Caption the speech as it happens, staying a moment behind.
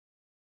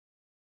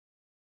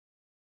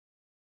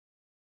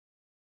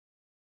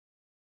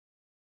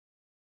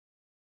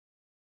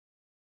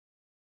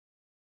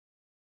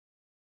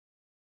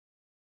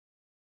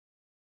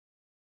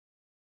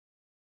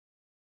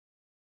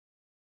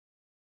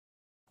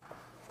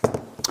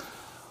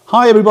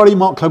Hi everybody,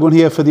 Mark Cleghorn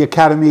here for the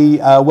Academy.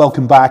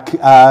 Welcome back.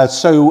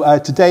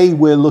 Today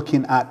we're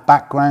looking at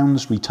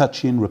backgrounds,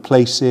 retouching,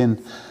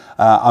 replacing.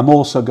 I'm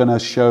also going to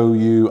show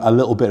you a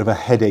little bit of a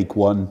headache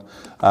one,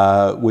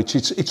 which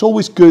it's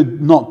always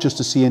good not just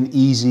to see an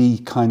easy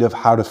kind of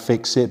how to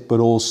fix it, but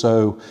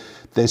also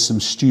there's some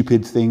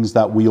stupid things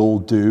that we all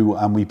do,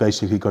 and we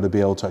basically got to be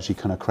able to actually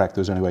kind of correct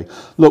those anyway.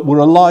 Look,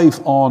 we're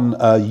live on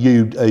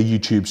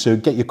YouTube, so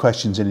get your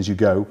questions in as you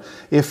go.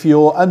 If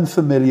you're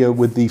unfamiliar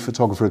with the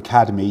Photographer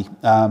Academy,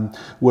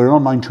 we're an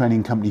online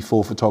training company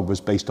for photographers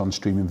based on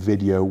streaming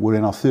video. We're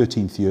in our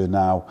 13th year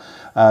now.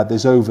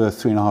 There's over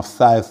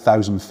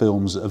 3,500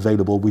 films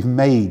available. We've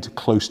made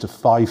close to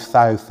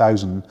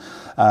 5,000.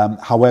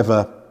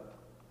 However,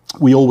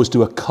 we always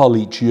do a cull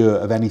each year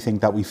of anything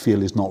that we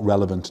feel is not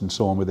relevant and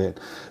so on with it.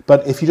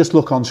 But if you just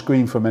look on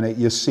screen for a minute,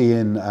 you're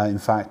seeing, in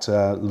fact,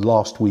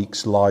 last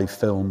week's live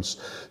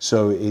films.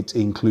 So it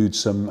includes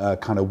some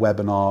kind of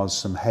webinars,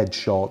 some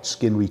headshots,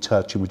 skin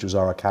retouching, which was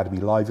our Academy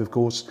Live, of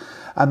course,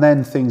 and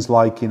then things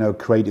like, you know,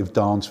 creative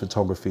dance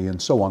photography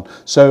and so on.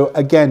 So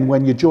again,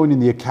 when you're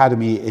joining the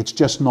Academy, it's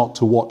just not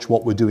to watch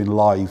what we're doing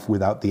live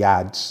without the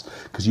ads,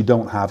 because you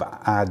don't have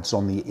ads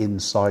on the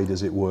inside,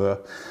 as it were.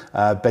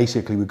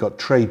 Basically, we've got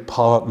trade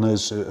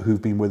partners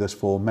who've been with us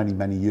for many,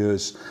 many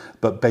years,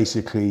 but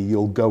basically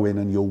you'll go in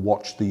and you'll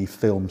watch the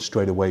film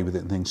straight away with it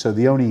and things. So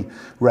the only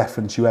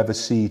reference you ever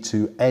see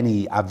to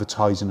any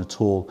advertising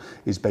at all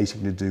is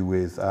basically to do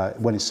with,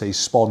 when it says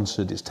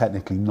sponsored, it's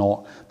technically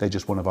not. They're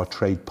just one of our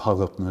trade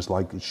partners,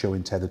 like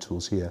showing tether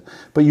tools here.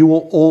 But you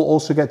will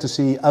also get to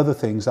see other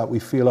things that we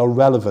feel are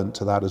relevant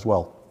to that as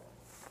well.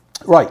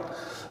 Right.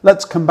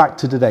 Let's come back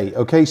to today,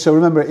 okay? So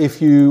remember,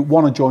 if you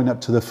want to join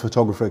up to the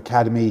Photographer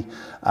Academy,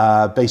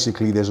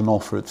 basically there's an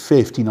offer at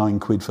 59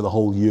 quid for the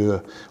whole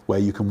year where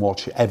you can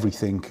watch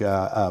everything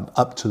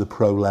up to the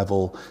pro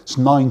level. It's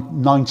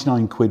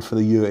 99 quid for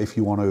the year if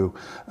you want to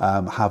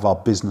have our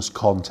business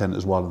content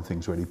as well and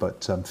things really,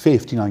 but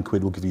 59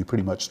 quid will give you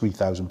pretty much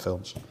 3,000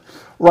 films.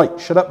 Right,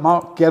 shut up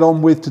Mark, get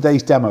on with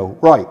today's demo.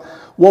 Right,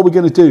 what we're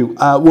going to do,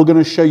 we're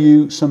going to show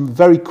you some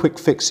very quick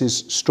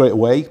fixes straight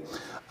away.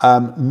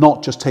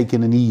 Not just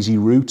taking an easy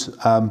route,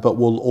 but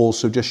we'll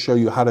also just show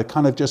you how to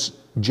kind of just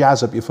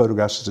jazz up your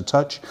photographs as a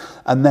touch.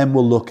 And then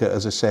we'll look at,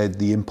 as I said,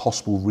 the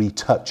impossible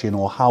retouching,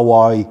 or how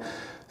I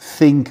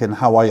think and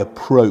how I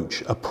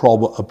approach a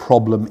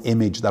problem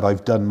image that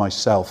I've done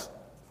myself.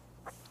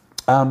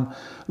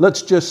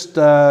 Let's just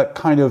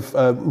kind of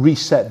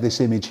reset this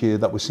image here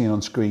that we're seeing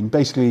on screen.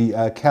 Basically,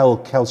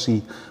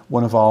 Kelsey,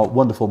 one of our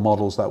wonderful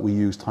models that we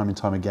use time and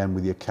time again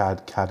with the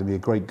Academy, a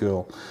great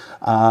girl.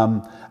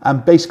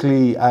 And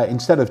basically,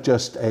 instead of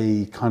just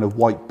a kind of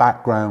white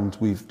background,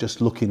 we've just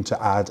looking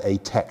to add a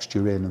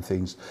texture in and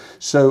things.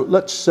 So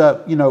let's,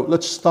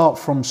 let's start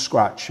from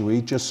scratch, shall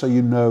we? Just so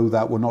you know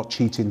that we're not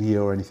cheating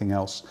here or anything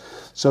else.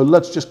 So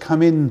let's just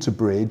come into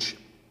Bridge.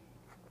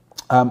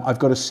 I've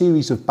got a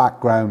series of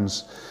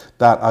backgrounds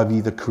that I've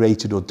either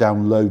created or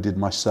downloaded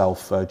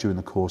myself during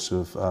the course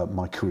of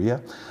my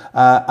career.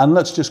 And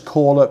let's just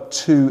call up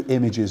 2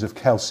 images of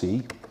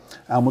Kelsey,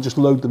 and we'll just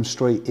load them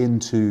straight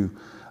into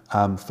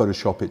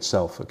Photoshop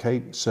itself,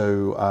 okay?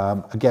 So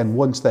again,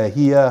 once they're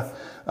here,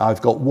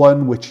 I've got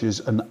one which is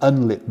an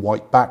unlit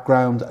white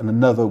background and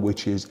another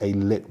which is a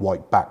lit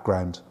white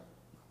background.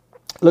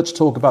 Let's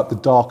talk about the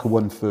darker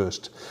one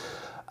first.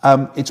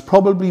 It's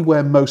probably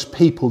where most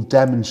people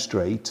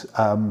demonstrate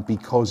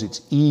because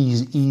it's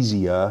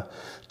easier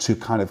to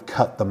kind of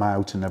cut them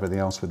out and everything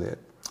else with it.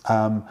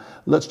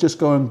 Let's just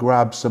go and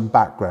grab some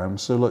background.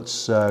 So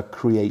let's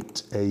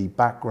create a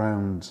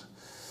background.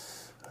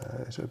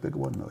 Is there a bigger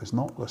one? No, it's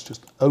not. Let's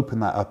just open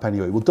that up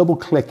anyway. We'll double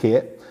click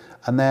it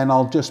and then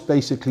I'll just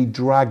basically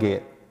drag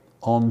it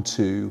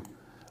onto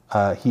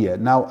here.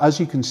 Now, as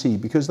you can see,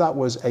 because that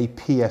was a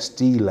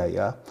PSD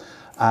layer,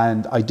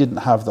 and I didn't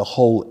have the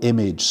whole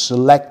image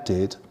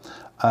selected,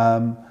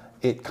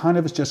 it kind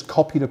of is just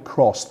copied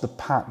across the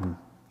pattern,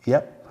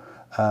 yep,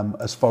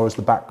 as far as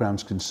the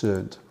background's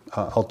concerned.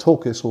 I'll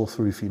talk this all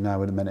through for you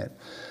now in a minute.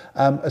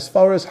 As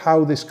far as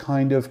how this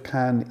kind of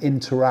can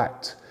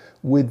interact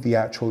with the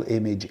actual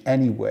image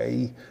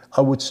anyway,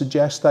 I would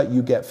suggest that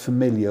you get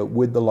familiar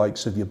with the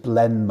likes of your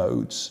blend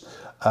modes,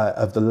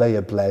 of the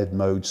layer blend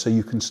mode, so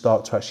you can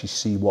start to actually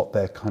see what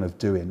they're kind of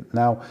doing.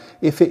 Now,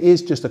 if it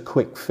is just a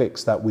quick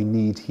fix that we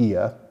need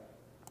here,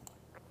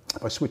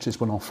 if I switch this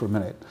one off for a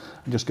minute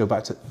and just go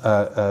back to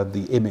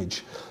the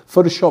image,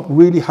 Photoshop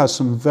really has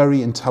some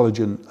very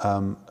intelligent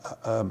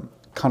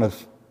kind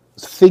of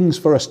things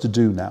for us to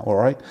do now, all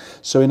right?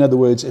 So in other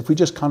words, if we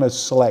just kind of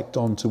select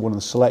onto one of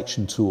the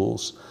selection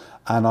tools,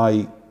 and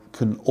I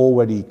can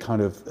already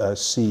kind of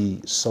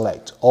see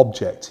select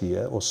object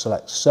here, or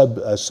select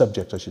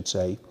subject, I should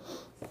say.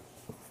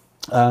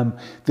 The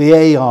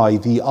AI,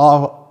 the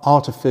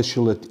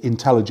artificial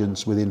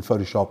intelligence within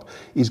Photoshop,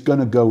 is going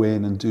to go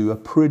in and do a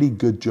pretty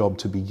good job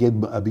to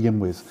begin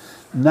with.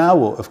 Now,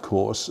 of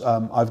course,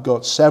 I've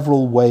got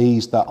several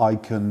ways that I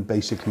can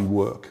basically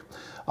work.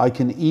 I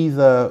can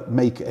either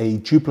make a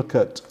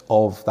duplicate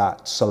of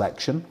that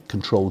selection,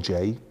 Control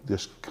J,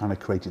 just kind of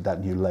created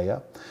that new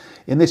layer.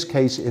 In this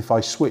case, if I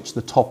switch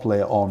the top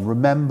layer on,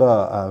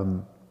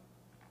 remember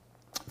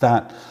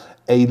that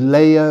a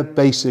layer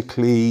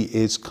basically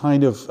is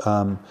kind of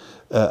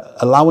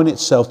allowing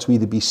itself to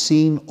either be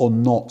seen or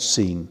not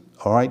seen.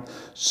 All right,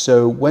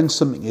 so when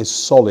something is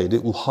solid,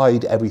 it will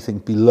hide everything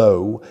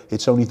below.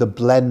 It's only the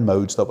blend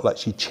modes that will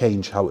actually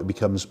change how it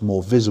becomes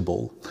more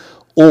visible.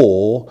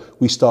 Or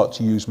we start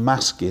to use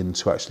masking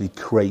to actually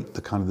create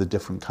the kind of the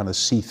different kind of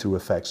see-through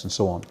effects and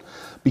so on.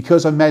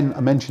 Because I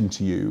mentioned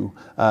to you,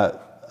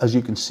 as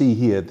you can see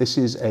here, this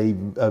is a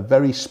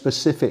very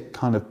specific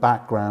kind of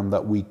background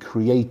that we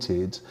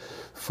created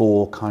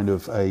for kind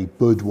of a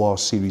boudoir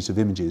series of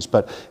images.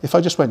 But if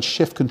I just went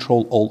Shift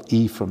Control Alt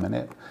E for a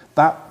minute,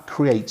 that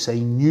creates a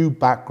new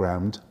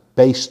background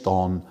based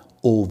on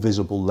all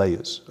visible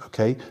layers,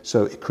 okay?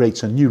 So it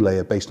creates a new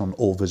layer based on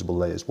all visible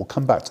layers. We'll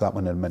come back to that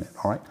one in a minute,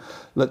 all right?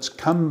 Let's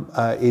come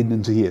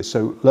into here.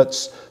 So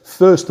let's,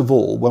 first of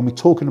all, when we're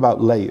talking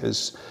about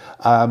layers,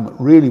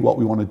 really what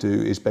we want to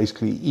do is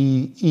basically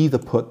either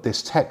put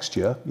this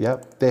texture,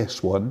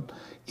 this one,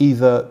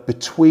 either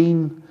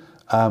between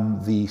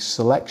the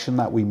selection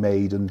that we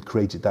made and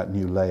created that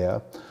new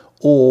layer,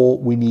 or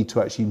we need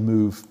to actually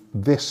move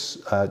this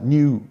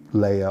new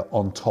layer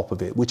on top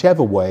of it.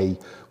 Whichever way,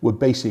 we're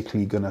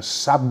basically going to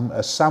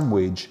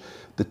sandwich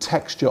the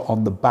texture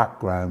on the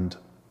background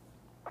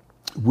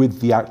with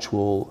the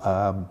actual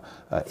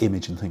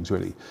image and things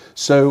really.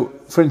 So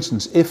for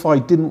instance, if I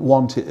didn't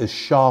want it as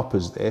sharp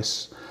as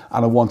this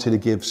and I wanted to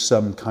give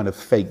some kind of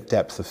fake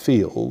depth of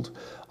field,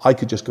 I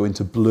could just go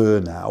into blur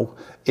now.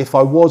 If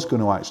I was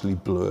going to actually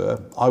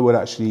blur, I would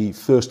actually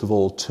first of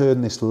all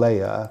turn this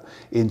layer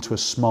into a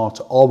smart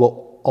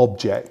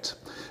object,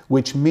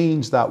 which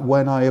means that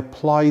when I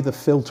apply the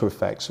filter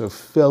effects, so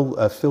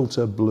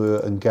filter, blur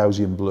and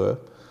Gaussian blur,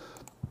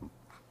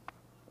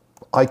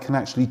 I can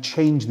actually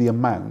change the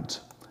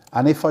amount.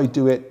 And if I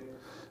do it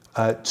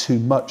too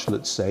much,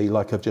 let's say,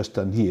 like I've just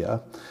done here,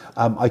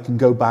 I can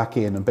go back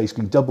in and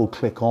basically double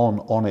click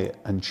on it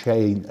and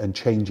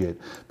change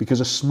it,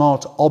 because a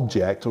smart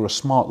object or a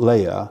smart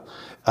layer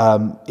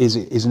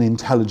is an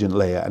intelligent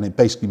layer, and it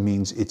basically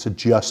means it's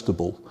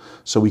adjustable,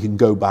 so we can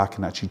go back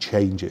and actually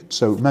change it.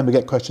 So remember,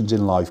 get questions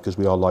in live, because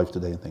we are live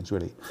today and things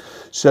really.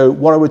 So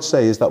what I would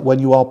say is that when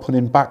you are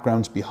putting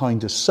backgrounds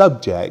behind a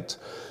subject,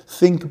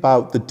 think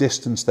about the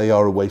distance they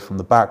are away from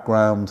the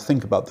background,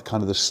 think about the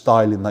kind of the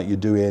styling that you're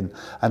doing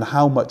and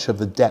how much of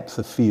the depth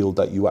of field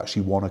that you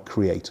actually want to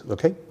create,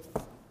 okay?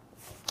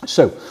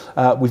 So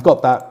we've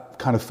got that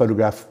kind of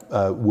photograph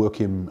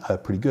working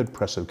pretty good.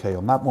 Press OK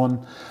on that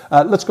one.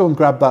 Let's go and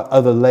grab that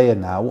other layer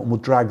now and we'll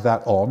drag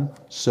that on.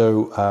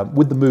 So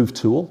with the move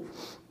tool,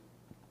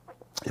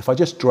 if I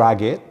just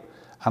drag it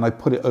and I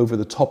put it over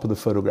the top of the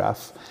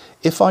photograph,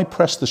 if I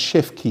press the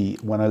Shift key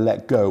when I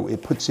let go,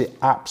 it puts it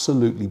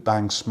absolutely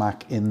bang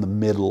smack in the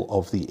middle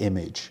of the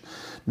image.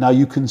 Now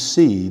you can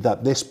see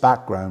that this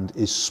background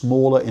is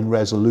smaller in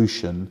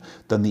resolution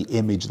than the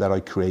image that I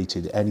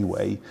created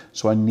anyway,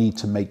 so I need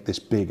to make this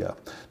bigger.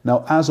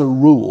 Now as a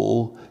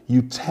rule,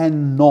 you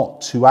tend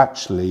not to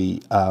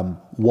actually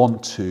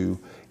want to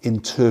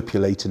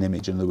interpolate an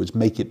image, in other words,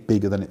 make it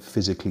bigger than it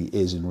physically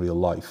is in real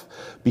life.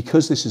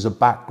 Because this is a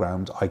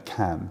background, I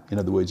can. In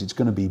other words, it's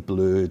going to be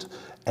blurred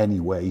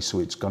anyway, so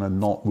it's going to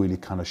not really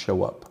kind of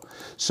show up.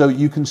 So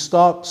you can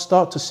start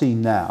to see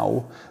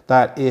now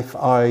that if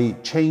I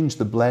change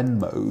the blend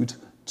mode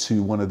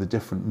to one of the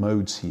different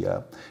modes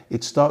here,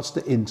 it starts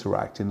to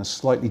interact in a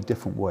slightly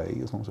different way,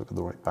 as long as I've got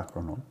the right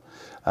background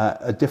on,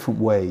 a different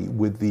way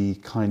with the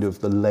kind of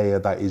the layer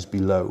that is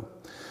below.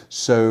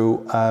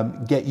 So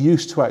get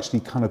used to actually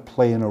kind of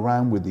playing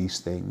around with these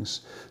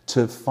things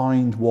to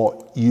find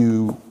what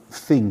you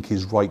think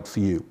is right for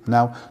you.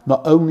 Now,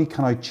 not only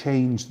can I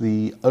change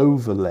the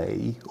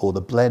overlay or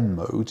the blend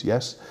mode,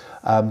 yes,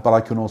 but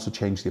I can also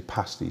change the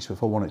opacity. So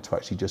if I want it to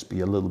actually just be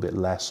a little bit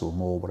less or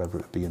more, whatever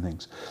it be and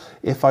things.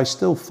 If I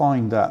still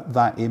find that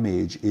that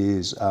image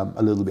is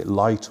a little bit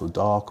light or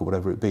dark or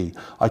whatever it be,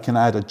 I can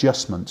add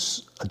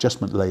adjustment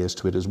layers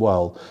to it as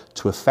well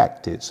to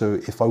affect it. So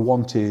if I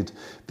wanted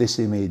this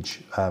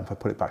image, if I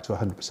put it back to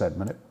 100% a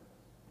minute,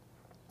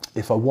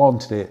 if I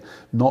wanted it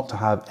not to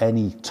have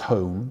any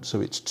tone,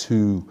 so it's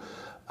too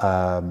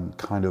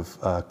kind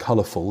of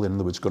colourful, in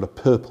other words, got a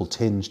purple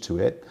tinge to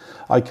it,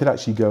 I could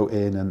actually go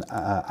in and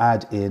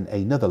add in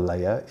another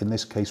layer. In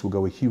this case, we'll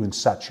go a hue and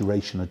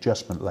saturation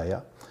adjustment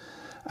layer.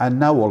 And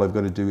now all I've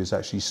got to do is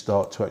actually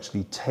start to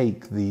actually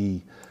take the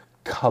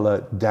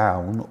colour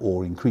down,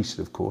 or increase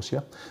it, of course, yeah?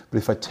 But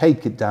if I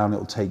take it down,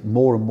 it'll take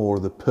more and more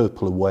of the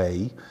purple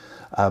away.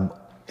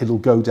 It'll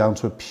go down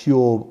to a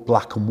pure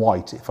black and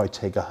white if I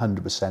take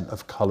 100%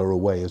 of color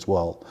away as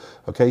well.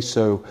 Okay,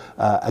 so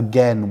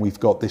again, we've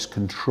got this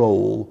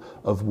control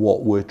of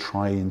what we're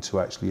trying to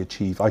actually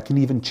achieve. I can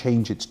even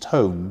change its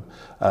tone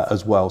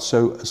as well.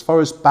 So as far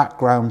as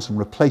backgrounds and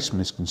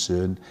replacement is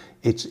concerned,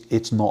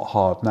 it's not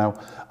hard. Now,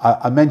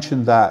 I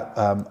mentioned that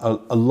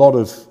a lot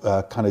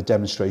of kind of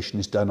demonstration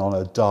is done on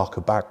a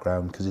darker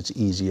background because it's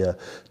easier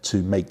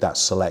to make that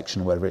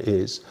selection, whatever it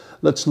is.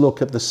 Let's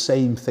look at the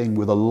same thing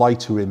with a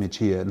lighter image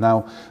here.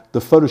 Now, the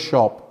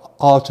Photoshop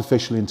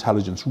artificial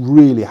intelligence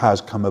really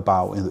has come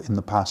about in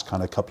the past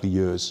kind of couple of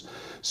years.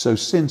 So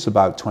since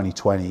about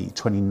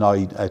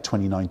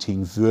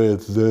 2019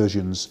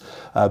 versions,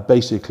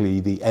 basically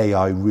the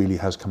AI really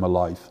has come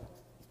alive.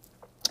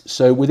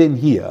 So within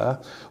here,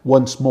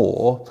 once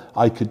more,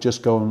 I could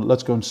just go and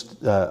let's go and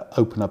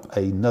open up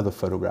another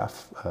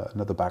photograph,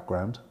 another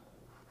background.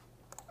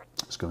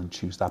 Let's go and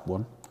choose that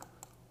one.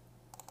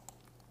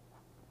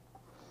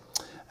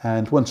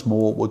 And once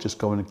more, we'll just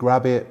go and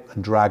grab it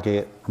and drag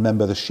it.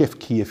 Remember the shift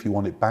key if you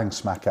want it bang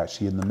smack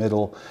actually in the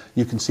middle.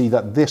 You can see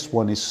that this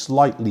one is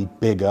slightly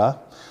bigger,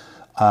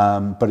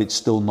 but it's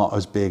still not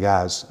as big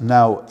as.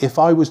 Now, if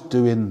I was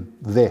doing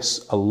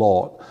this a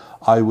lot,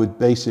 I would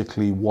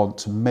basically want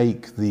to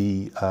make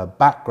the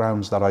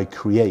backgrounds that I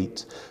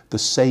create the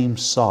same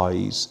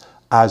size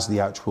as the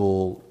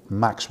actual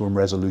maximum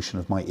resolution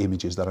of my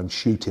images that I'm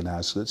shooting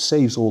as. So it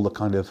saves all the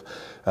kind of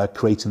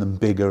creating them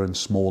bigger and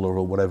smaller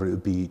or whatever it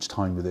would be each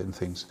time with it and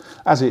things.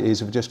 As it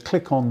is, if I just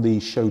click on the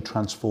show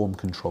transform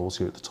controls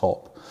here at the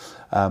top,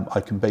 I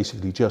can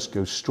basically just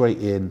go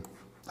straight in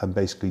and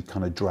basically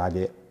kind of drag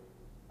it.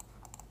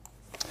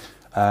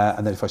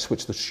 And then if I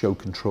switch the show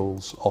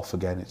controls off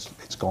again,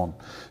 it's gone.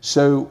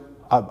 So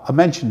I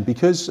mentioned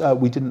because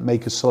we didn't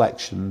make a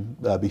selection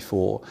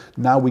before,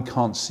 now we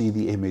can't see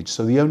the image.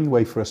 So the only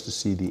way for us to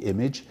see the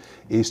image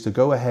is to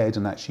go ahead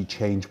and actually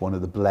change one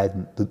of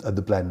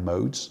the blend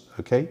modes,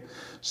 okay?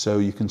 So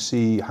you can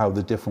see how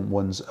the different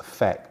ones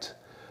affect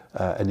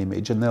an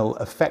image, and they'll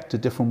affect a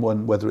different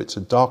one, whether it's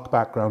a dark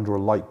background or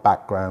a light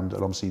background,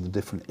 and obviously the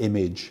different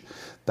image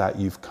that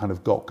you've kind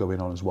of got going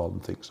on as well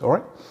and things, all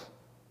right?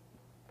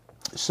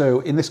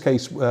 So in this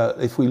case,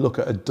 if we look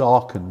at a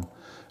darken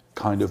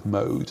kind of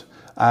mode,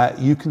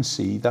 you can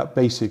see that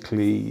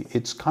basically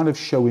it's kind of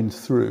showing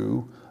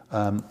through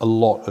a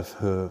lot of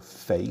her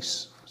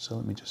face. So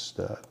let me just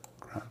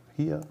grab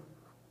here.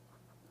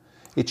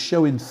 It's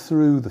showing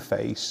through the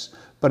face,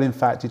 but in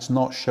fact it's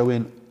not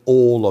showing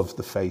all of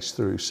the face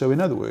through. So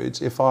in other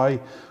words, if I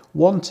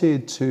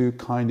wanted to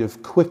kind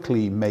of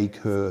quickly make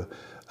her,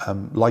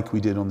 like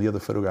we did on the other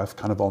photograph,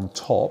 kind of on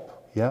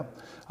top, yeah,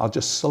 I'll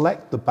just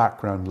select the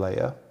background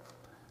layer,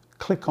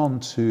 click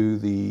onto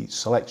the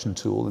selection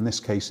tool, in this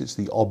case it's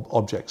the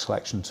object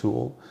selection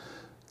tool,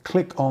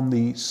 click on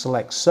the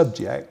select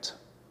subject.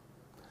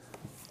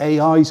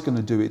 AI is going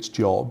to do its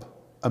job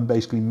and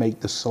basically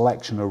make the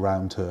selection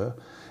around her.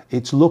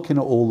 It's looking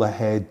at all the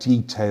hair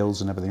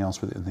details and everything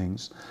else with it and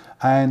things.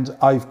 And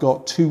I've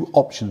got two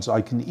options.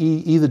 I can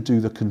either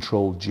do the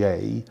Control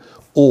J,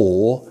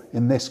 or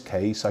in this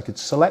case, I could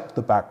select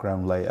the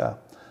background layer,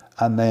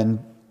 and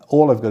then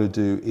all I've got to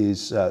do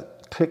is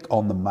click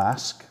on the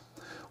mask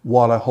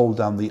while I hold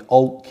down the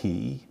Alt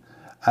key,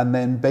 and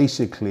then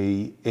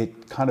basically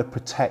it kind of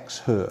protects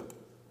her,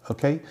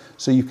 okay?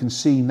 So you can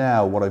see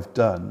now what I've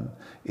done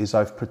is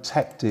I've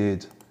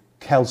protected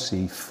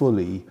Kelsey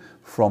fully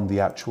from the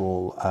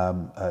actual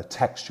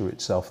texture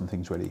itself and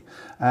things really.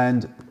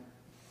 And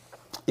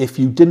if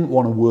you didn't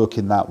want to work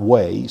in that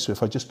way, so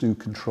if I just do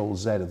Control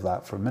Z of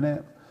that for a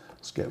minute,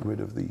 let's get rid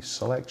of the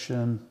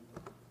selection,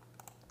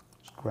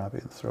 just grab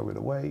it and throw it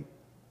away.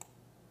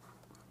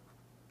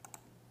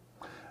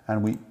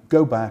 And we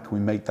go back, we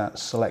make that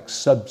select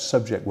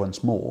subject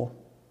once more.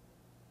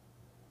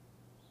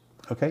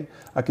 Okay,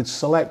 I could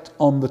select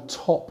on the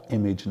top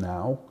image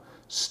now,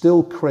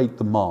 still create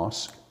the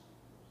mask,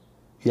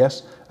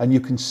 yes, and you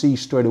can see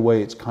straight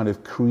away it's kind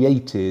of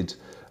created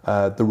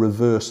the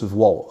reverse of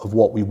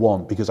what we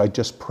want, because I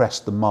just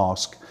pressed the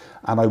mask,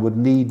 and I would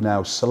need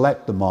now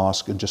select the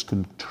mask and just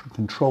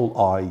Control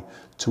I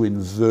to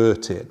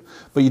invert it.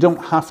 But you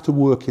don't have to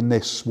work in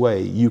this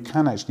way. You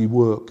can actually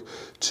work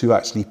to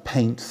actually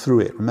paint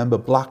through it. Remember,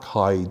 black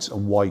hides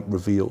and white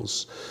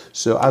reveals.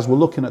 So as we're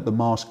looking at the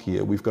mask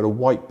here, we've got a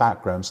white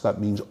background, so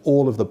that means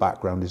all of the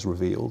background is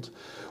revealed.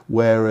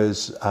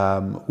 Whereas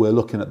we're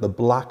looking at the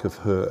black of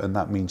her, and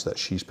that means that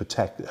she's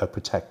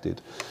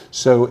protected.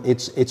 So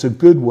it's a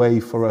good way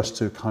for us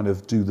to kind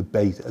of do the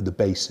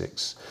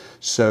basics.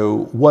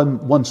 So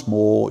once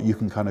more, you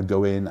can kind of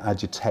go in,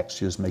 add your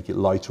textures, make it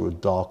lighter or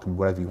dark, and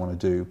whatever you want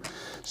to do.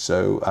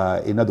 So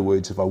in other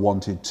words, if I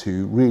wanted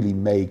to really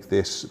make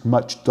this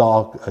much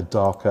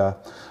darker,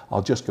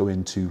 I'll just go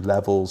into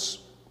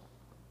levels.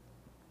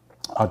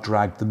 I'll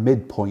drag the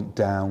midpoint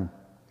down.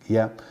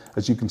 Yeah,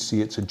 as you can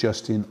see, it's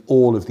adjusting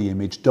all of the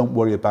image. Don't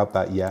worry about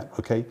that yet,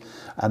 okay?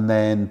 And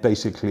then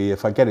basically,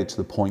 if I get it to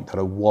the point that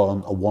I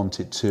want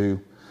it to,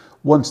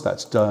 once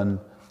that's done,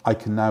 I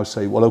can now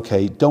say, well,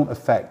 okay, don't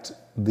affect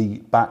the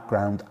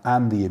background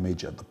and the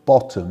image at the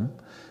bottom,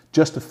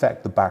 just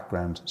affect the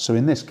background. So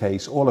in this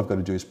case, all I've got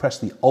to do is press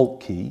the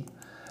Alt key,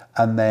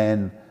 and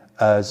then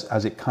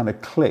as it kind of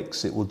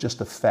clicks, it will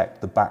just affect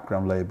the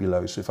background layer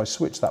below. So if I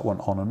switch that one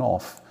on and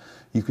off,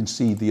 you can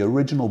see the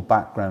original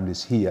background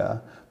is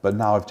here, but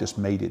now I've just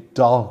made it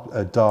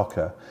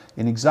darker.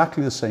 In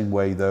exactly the same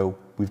way though,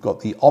 we've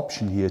got the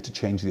option here to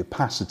change the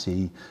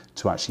opacity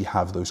to actually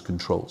have those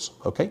controls.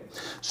 Okay,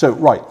 so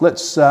right,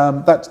 let's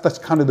that's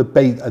kind of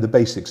the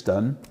basics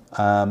done.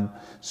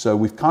 So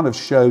we've kind of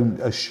shown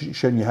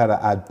you how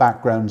to add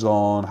backgrounds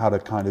on, how to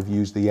kind of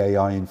use the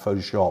AI in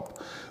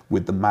Photoshop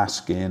with the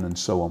masking and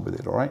so on with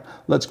it. All right,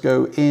 let's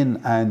go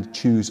in and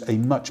choose a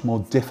much more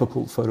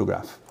difficult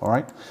photograph. All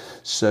right,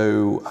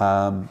 so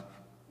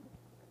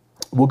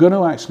we're going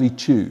to actually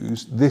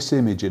choose this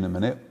image in a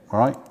minute. All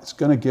right, it's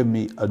going to give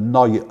me a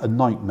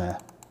nightmare.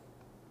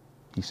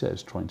 He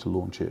says, trying to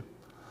launch it.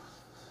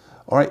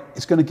 All right,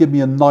 it's going to give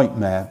me a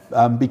nightmare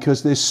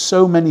because there's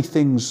so many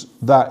things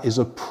that is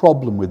a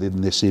problem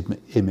within this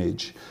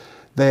image.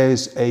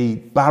 There's a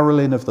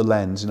barreling of the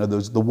lens. You know,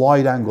 the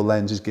wide angle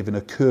lens is giving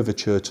a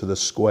curvature to the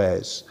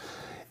squares.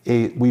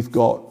 We've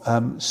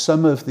got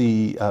some of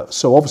the,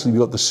 so obviously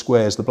we've got the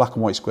squares, the black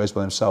and white squares by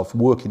themselves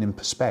working in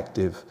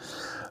perspective.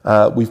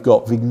 We've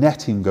got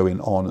vignetting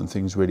going on and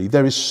things really.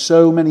 There is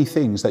so many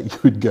things that you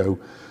would go,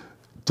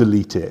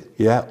 delete it,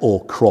 yeah,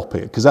 or crop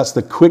it, because that's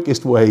the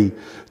quickest way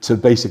to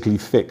basically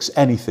fix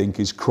anything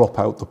is crop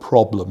out the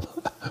problem.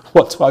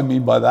 What do I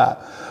mean by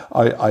that?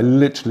 I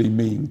literally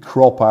mean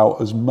crop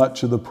out as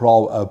much of the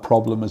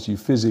problem as you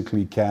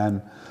physically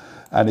can,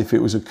 and if it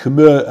was a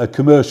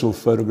commercial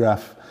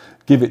photograph,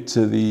 give it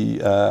to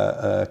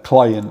the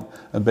client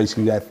and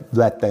basically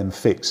let them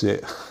fix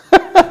it.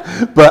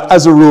 But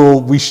as a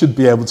rule, we should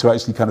be able to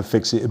actually kind of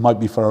fix it. It might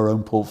be for our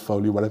own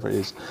portfolio, whatever it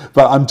is.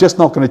 But I'm just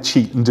not going to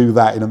cheat and do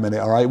that in a minute,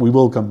 all right? We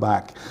will come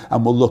back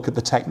and we'll look at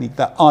the technique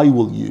that I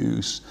will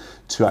use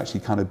to actually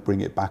kind of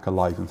bring it back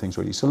alive and things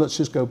really. So let's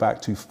just go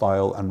back to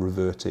File and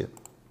revert it.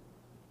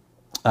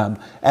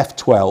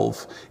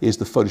 F12 is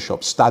the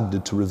Photoshop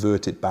standard to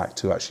revert it back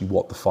to actually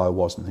what the file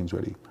was and things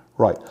really.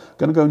 Right, I'm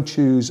going to go and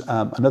choose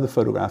another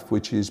photograph,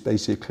 which is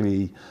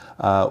basically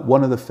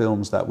one of the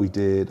films that we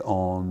did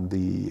on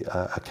the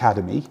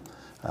Academy,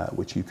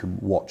 which you can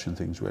watch and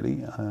things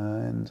really.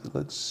 And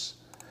it's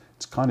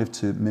kind of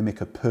to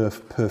mimic a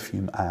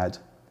perfume ad.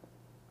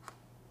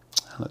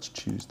 And let's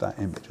choose that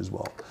image as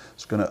well.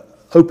 It's going to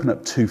open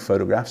up two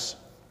photographs.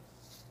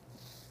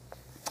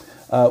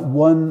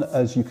 One,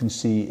 as you can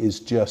see, is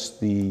just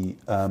the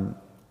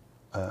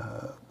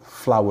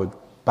flowered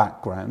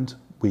background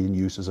being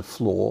used as a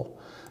floor,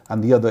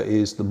 and the other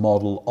is the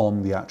model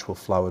on the actual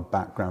flowered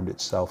background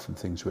itself and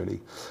things really.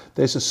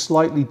 There's a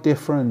slightly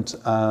different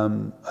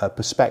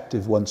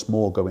perspective once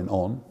more going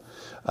on,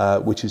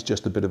 which is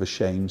just a bit of a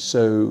shame.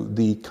 So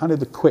the kind of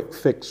the quick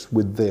fix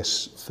with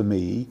this for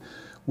me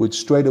would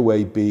straight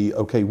away be,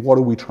 okay, what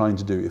are we trying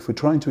to do? If we're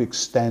trying to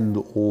extend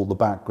all the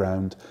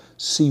background,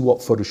 see what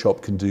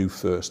Photoshop can do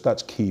first.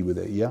 That's key with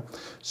it, yeah?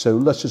 So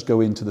let's just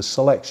go into the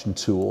selection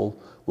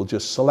tool. We'll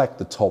just select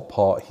the top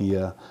part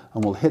here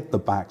and we'll hit the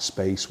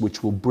backspace,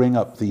 which will bring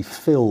up the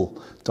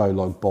fill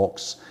dialog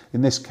box.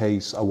 In this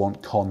case, I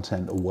want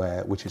content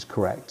aware, which is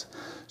correct.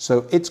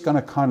 So it's going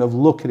to kind of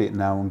look at it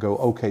now and go,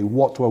 okay,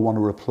 what do I want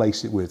to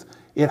replace it with?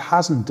 It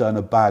hasn't done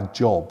a bad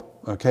job,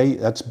 okay?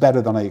 That's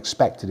better than I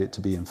expected it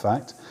to be, in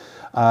fact.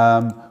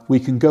 We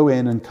can go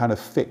in and kind of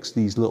fix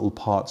these little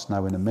parts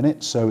now in a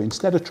minute. So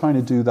instead of trying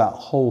to do that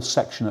whole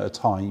section at a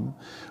time,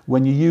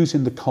 when you're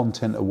using the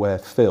content aware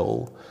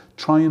fill,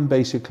 try and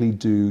basically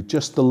do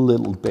just the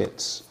little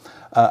bits.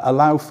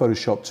 Allow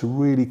Photoshop to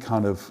really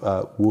kind of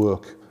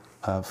work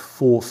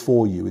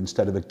for you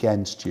instead of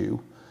against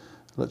you.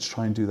 Let's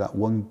try and do that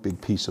one big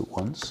piece at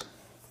once.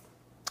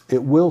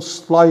 It will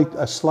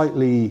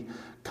slightly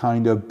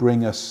kind of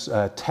bring us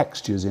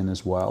textures in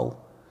as well.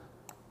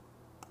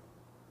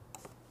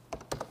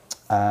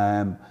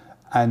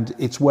 And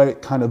it's where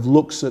it kind of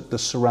looks at the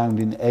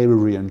surrounding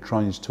area and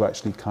tries to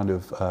actually kind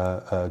of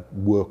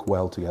work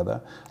well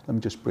together. Let me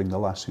just bring the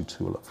lasso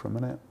tool up for a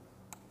minute.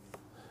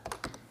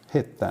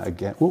 Hit that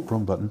again. Oh,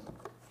 wrong button.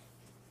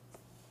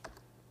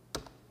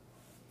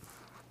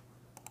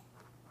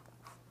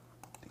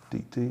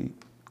 D.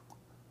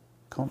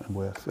 Content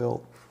aware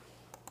fill.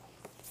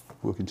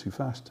 Working too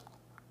fast.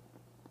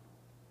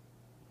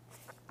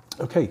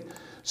 Okay,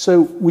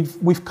 so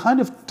we've kind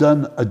of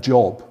done a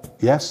job.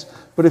 Yes,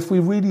 but if we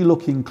really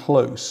look in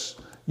close,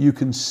 you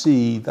can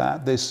see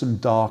that there's some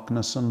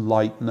darkness and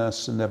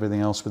lightness and everything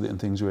else with it and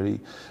things really.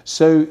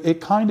 So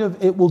it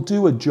will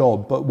do a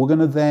job, but we're going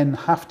to then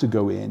have to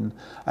go in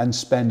and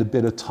spend a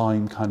bit of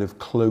time kind of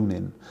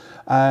cloning.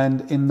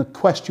 And the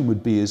question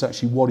would be is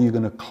actually what are you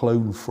going to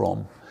clone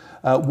from?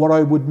 What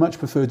I would much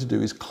prefer to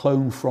do is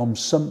clone from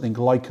something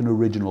like an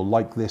original,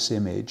 like this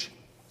image.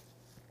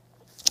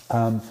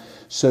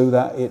 So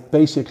that it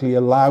basically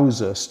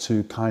allows us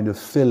to kind of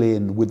fill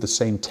in with the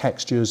same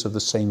textures of the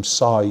same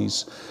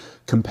size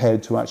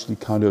compared to actually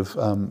kind of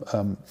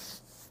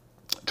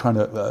trying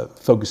to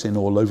focus in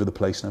all over the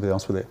place and everything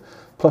else with it.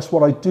 Plus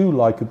what I do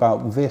like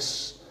about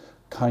this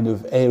kind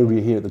of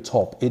area here at the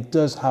top, it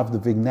does have the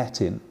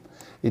vignetting.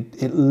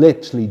 It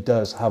literally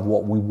does have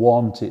what we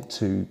want it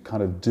to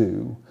kind of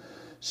do.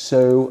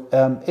 So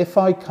if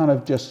I kind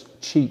of just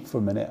cheat for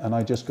a minute and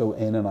I just go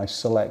in and I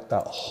select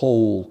that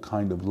whole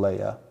kind of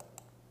layer.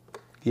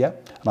 Yeah,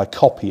 and I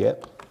copy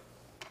it.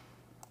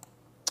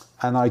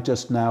 And I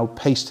just now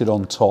paste it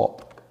on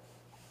top.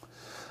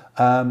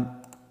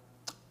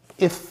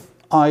 If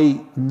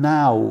I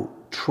now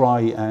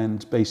try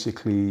and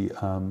basically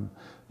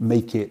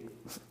make it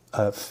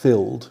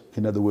filled,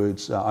 in other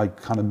words, I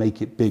kind of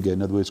make it bigger,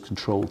 in other words,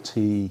 Control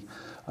T,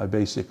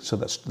 so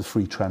that's the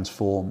free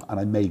transform, and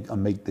I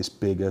make this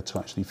bigger to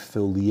actually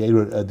fill the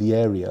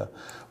area.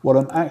 What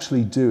I'm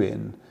actually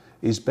doing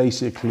is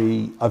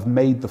basically, I've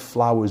made the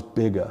flowers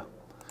bigger.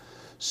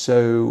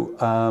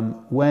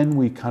 So when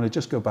we kind of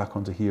just go back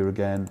onto here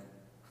again,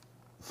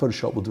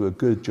 Photoshop will do a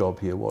good job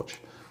here, watch.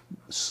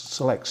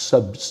 Select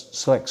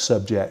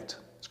subject,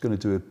 it's going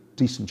to do a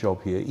decent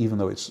job here, even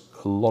though it's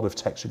a lot of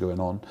texture going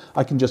on.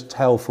 I can just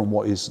tell from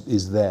what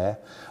is there.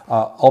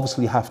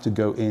 Obviously have to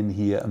go in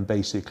here and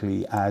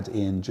basically add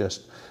in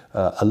just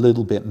a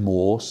little bit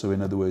more. So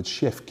in other words,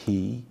 Shift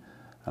key,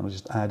 and I'll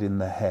just add in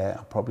the hair.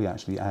 I'll probably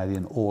actually add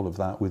in all of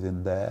that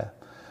within there.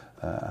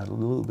 Add a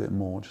little bit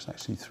more just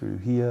actually through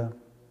here.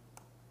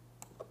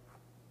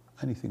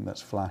 Anything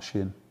that's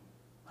flashing,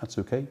 that's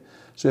okay.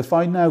 So if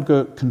I now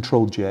go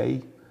Control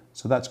J,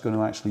 so that's going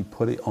to actually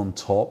put it on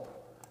top.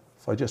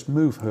 If I just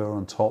move her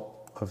on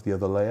top of the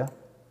other layer,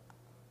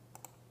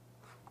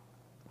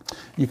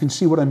 you can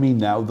see what I mean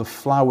now. The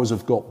flowers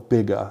have got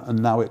bigger and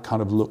now it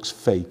kind of looks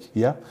fake,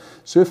 yeah?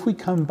 So if we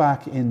come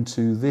back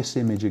into this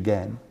image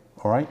again,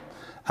 all right,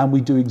 and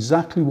we do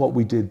exactly what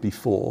we did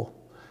before.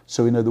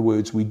 So in other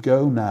words, we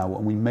go now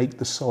and we make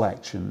the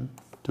selection,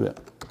 do it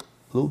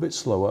a little bit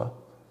slower.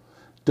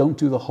 Don't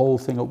do the whole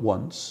thing at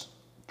once.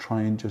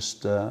 Try and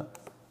just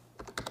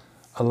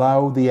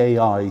allow the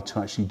AI to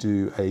actually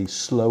do a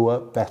slower,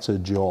 better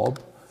job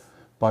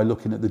by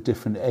looking at the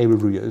different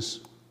areas.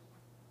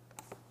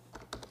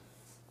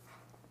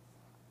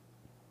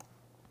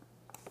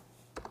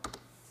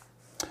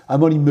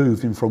 I'm only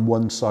moving from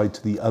one side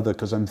to the other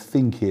because I'm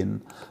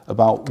thinking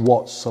about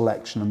what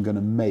selection I'm going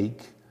to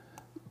make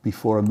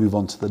before I move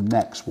on to the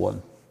next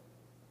one.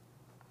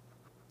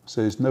 So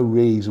there's no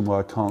reason why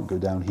I can't go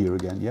down here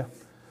again, yeah?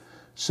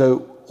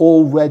 So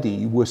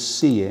already we're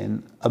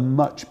seeing a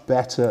much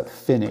better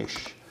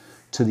finish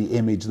to the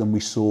image than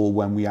we saw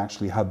when we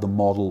actually had the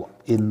model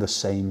in the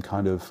same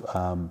kind of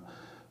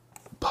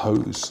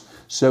pose.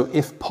 So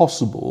if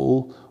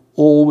possible,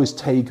 always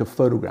take a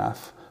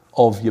photograph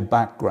of your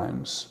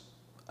backgrounds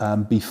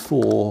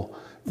before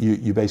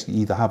you basically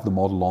either have the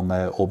model on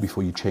there or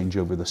before you change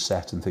over the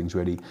set and things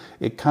ready.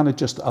 It kind of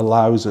just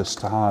allows us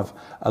to have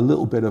a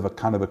little bit of a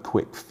kind of a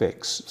quick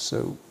fix.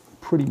 So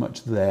pretty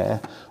much there.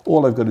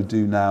 All I've got to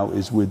do now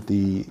is with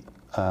the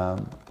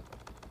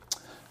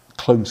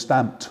clone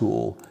stamp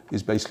tool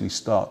is basically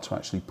start to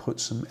actually put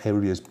some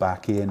areas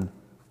back in,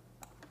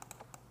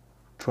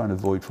 trying to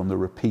avoid from the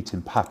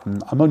repeating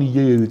pattern. I'm only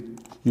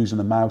using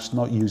a mouse,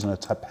 not using a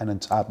pen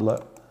and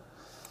tablet.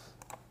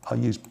 I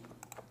use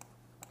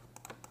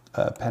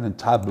pen and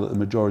tablet the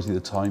majority of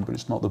the time, but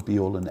it's not the be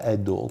all and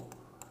end all.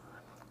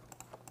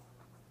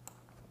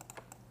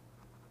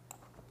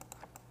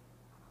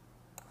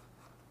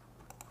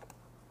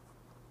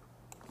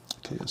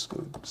 Okay, let's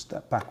go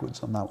step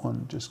backwards on that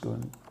one, just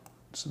going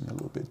something a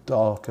little bit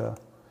darker.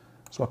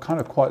 So I kind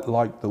of quite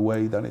like the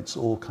way that it's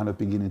all kind of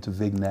beginning to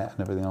vignette and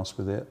everything else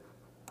with it,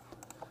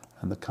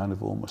 and the kind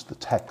of almost the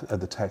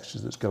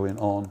textures that's going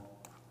on.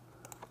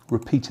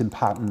 Repeating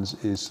patterns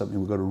is something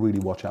we've got to really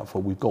watch out for.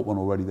 We've got one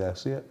already there,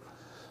 see it?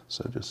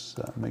 So just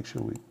make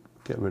sure we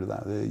get rid of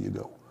that. There you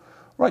go.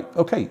 Right,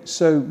 okay,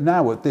 so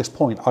now at this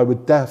point, I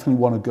would definitely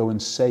want to go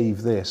and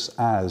save this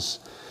as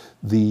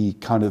the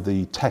kind of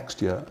the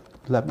texture.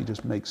 Let me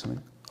just make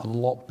something a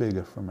lot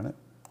bigger for a minute.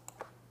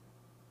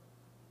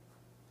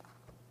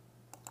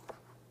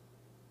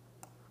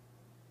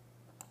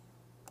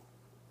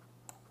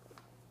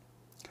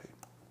 Okay,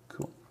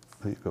 cool.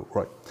 There you go,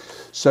 right.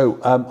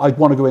 So I'd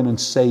want to go in and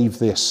save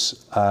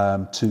this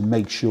to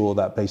make sure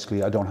that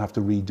basically I don't have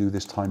to redo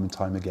this time and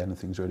time again and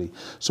things ready.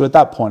 So at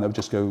that point, I would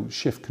just go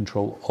Shift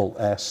Control Alt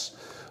S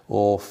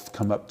or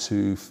come up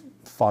to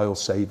File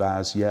Save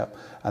As, yeah.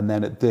 And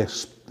then at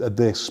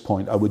this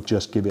point, I would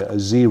just give it a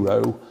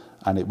 0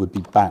 and it would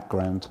be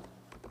background.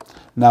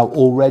 Now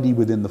already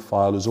within the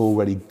file has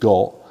already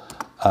got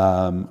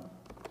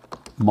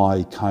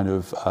my kind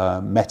of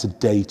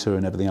metadata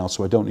and everything else,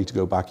 so I don't need to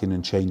go back in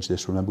and change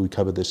this. Remember, we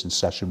covered this in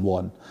session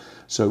 1.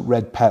 So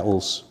red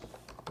petals,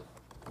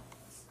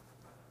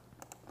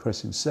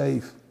 pressing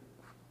save,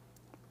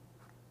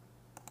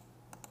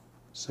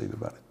 save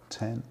about a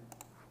 10.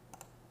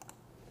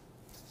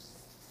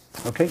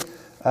 Okay,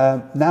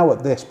 now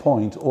at this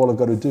point, all I've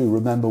got to do,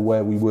 remember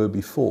where we were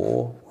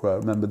before,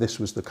 remember this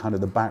was the kind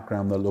of the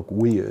background that looked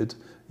weird,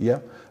 yeah?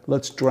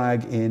 Let's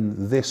drag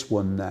in this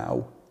one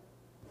now.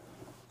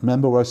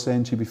 Remember what I was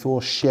saying to you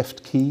before,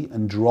 Shift key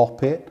and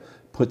drop it,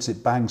 puts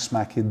it bang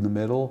smack in the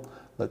middle.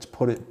 Let's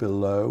put it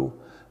below.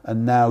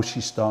 And now she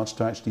starts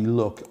to actually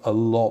look a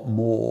lot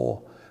more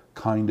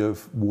kind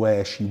of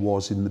where she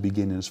was in the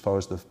beginning as far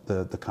as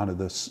the kind of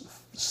the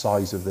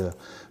size of the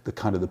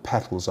kind of the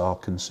petals are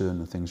concerned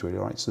and things really,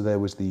 right? So there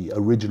was the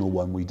original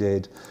one we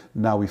did.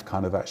 Now we've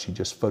kind of actually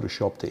just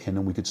photoshopped it in,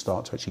 and we could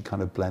start to actually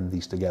kind of blend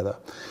these together.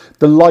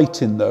 The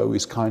lighting though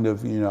is kind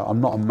of, you know,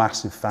 I'm not a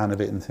massive fan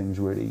of it and things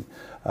really.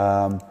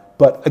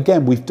 But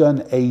again, we've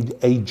done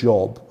a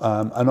job,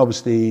 and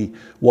obviously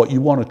what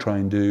you want to try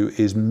and do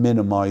is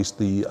minimize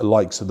the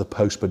likes of the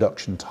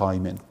post-production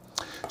timing.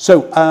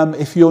 So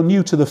if you're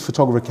new to the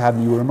Photographer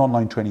Academy, we're an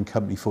online training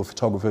company for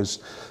photographers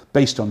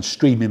based on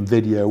streaming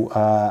video,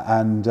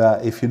 and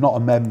if you're not a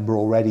member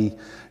already,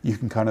 you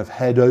can kind of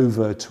head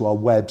over to our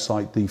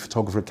website,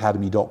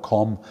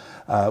 thephotographeracademy.com,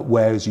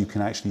 where you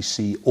can actually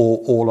see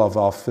all of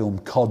our film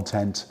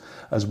content,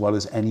 as well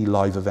as any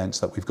live events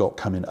that we've got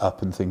coming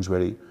up and things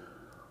really.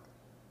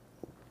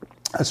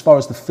 As far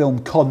as the film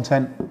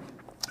content,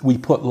 we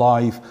put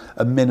live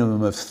a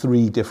minimum of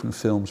 3 different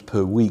films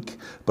per week,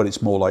 but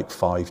it's more like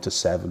 5 to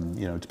 7,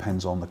 you know,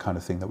 depends on the kind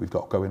of thing that we've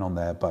got going on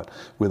there, but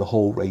with a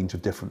whole range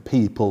of different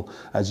people.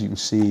 As you can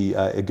see,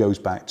 it goes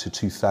back to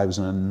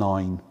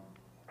 2009.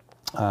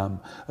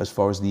 As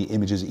far as the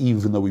images,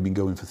 even though we've been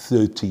going for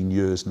 13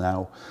 years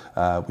now,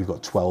 we've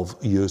got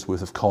 12 years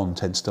worth of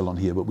content still on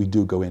here, but we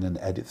do go in and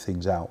edit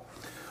things out.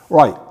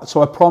 Right,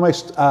 so I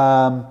promised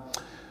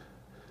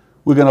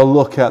we're going to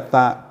look at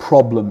that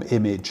problem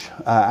image,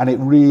 and it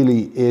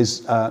really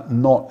is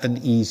not an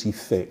easy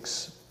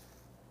fix.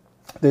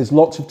 There's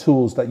lots of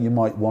tools that you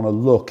might want to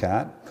look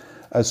at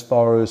as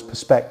far as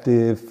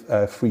perspective,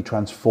 free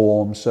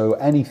transform, so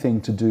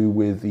anything to do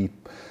with the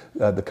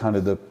kind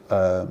of the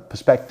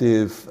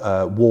perspective,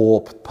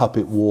 warp,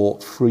 puppet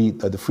warp,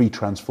 the free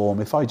transform.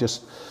 If I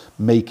just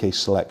make a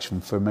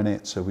selection for a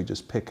minute, so we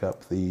just pick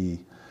up the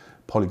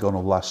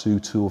polygonal lasso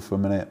tool for a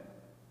minute,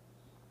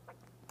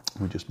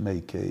 we just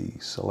make a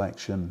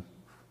selection.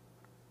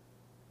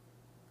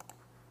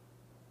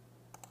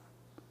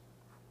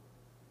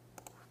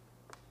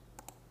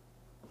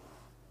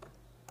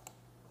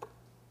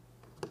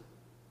 Let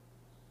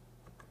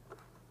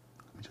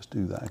me just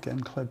do that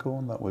again,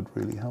 Cleghorn, that would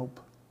really help.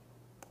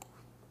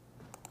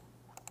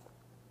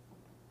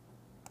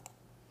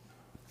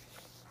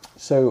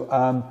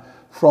 So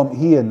from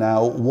here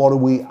now, what are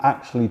we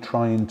actually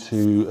trying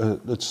to,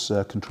 let's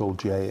Control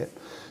J it.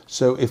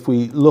 So if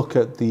we look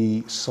at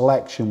the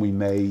selection we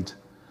made,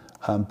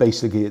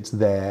 basically it's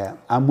there,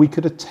 and we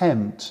could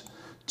attempt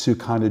to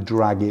kind of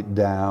drag it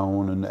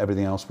down and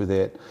everything else with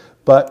it.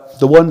 But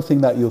the one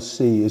thing that you'll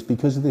see is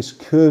because of this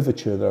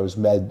curvature that I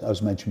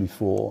was mentioned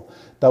before,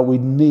 that we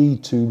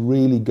need to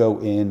really go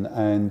in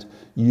and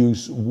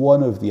use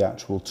one of the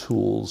actual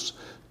tools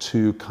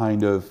to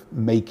kind of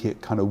make it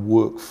kind of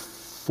work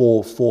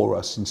for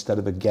us instead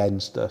of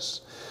against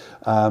us.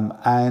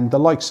 And the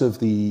likes of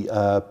the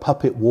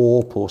puppet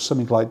warp or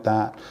something like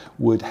that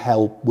would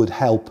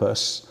help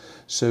us.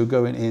 So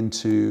going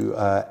into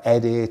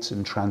edit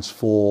and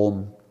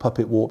transform,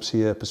 puppet warps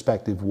here,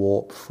 perspective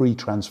warp, free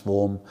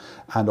transform,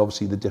 and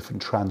obviously the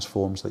different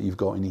transforms that you've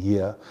got in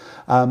here.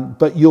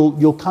 But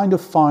you'll kind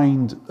of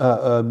find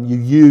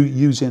you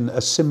using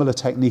a similar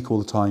technique all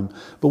the time.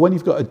 But when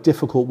you've got a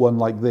difficult one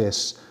like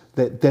this,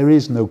 that there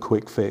is no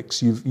quick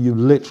fix. You've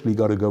literally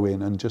got to go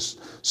in and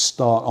just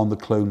start on the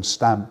clone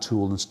stamp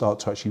tool and start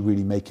to actually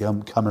really make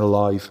it come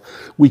alive.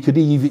 We could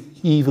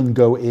even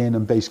go in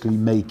and basically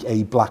make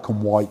a black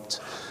and white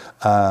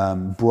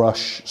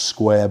brush,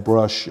 square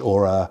brush,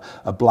 or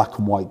a black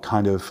and white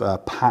kind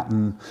of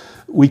pattern.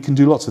 We can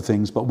do lots of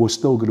things, but we're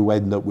still going to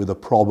end up with a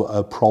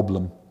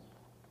problem.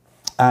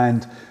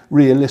 And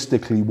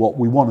realistically, what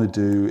we want to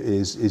do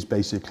is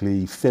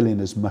basically fill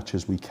in as much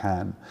as we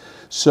can.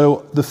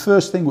 So the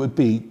first thing would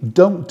be,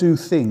 don't do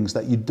things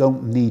that you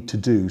don't need to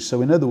do.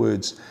 So in other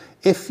words,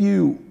 if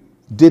you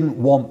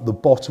didn't want the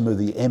bottom of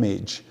the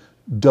image,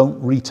 don't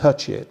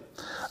retouch it.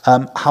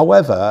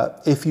 However,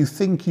 if you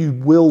think you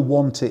will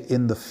want it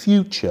in the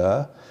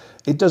future,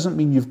 it doesn't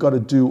mean you've got to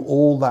do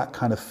all that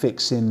kind of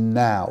fixing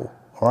now.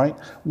 All right.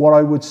 What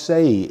I would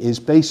say is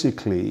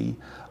basically,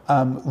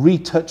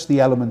 retouch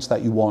the elements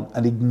that you want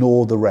and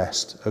ignore the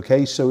rest.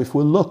 Okay, so if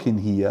we're looking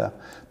here,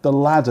 the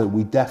ladder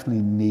we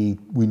definitely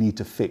need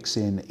to fix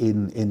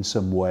in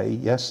some way.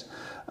 Yes,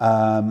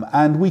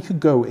 and we could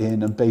go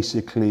in and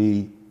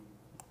basically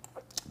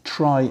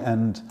try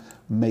and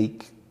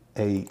make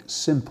a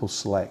simple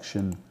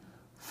selection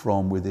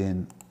from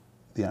within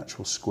the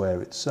actual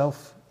square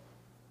itself.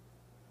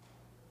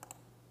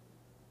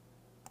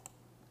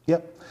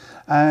 Yep,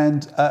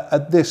 and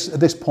at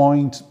this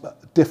point,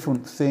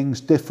 different things,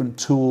 different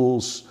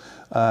tools,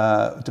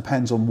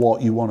 depends on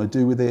what you want to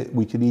do with it.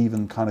 We can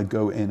even kind of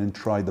go in and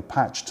try the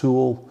patch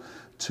tool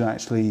to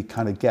actually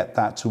kind of get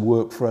that to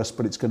work for us,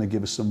 but it's going to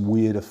give us some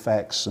weird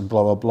effects and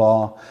blah, blah,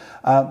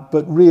 blah.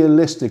 But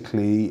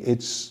realistically,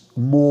 it's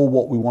more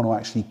what we want to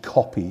actually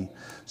copy.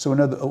 So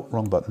another, oh,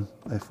 wrong button.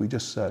 If we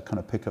just kind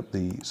of pick up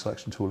the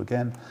selection tool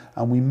again,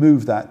 and we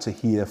move that to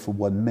here for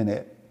 1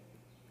 minute.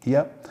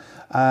 Yep.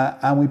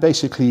 And we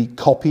basically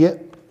copy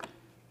it,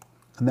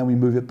 and then we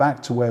move it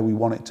back to where we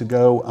want it to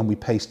go, and we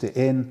paste it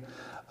in.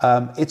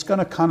 it's going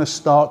to kind of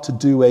start to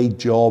do a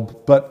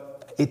job,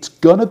 but it's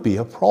going to be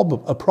a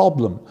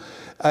problem.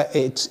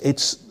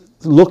 It's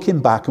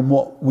looking back and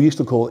what we used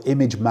to call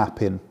image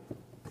mapping.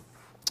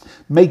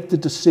 Make the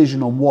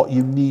decision on what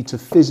you need to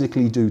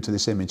physically do to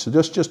this image. So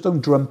just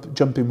don't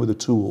jump in with a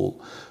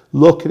tool.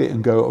 Look at it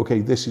and go, okay,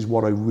 this is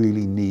what I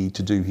really need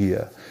to do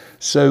here.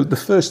 So the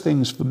first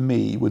things for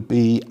me would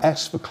be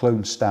S for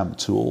clone stamp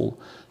tool,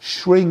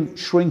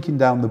 shrinking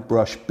down the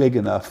brush big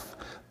enough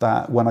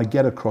that when I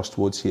get across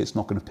towards here, it's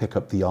not going to pick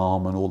up the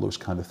arm and all those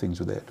kind of things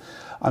with it.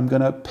 I'm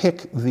going to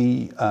pick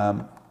the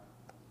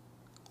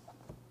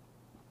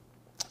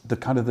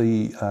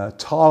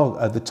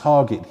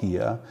target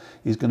here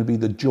is going to be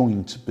the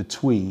joint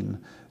between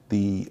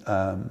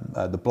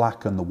the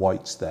black and the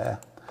whites there.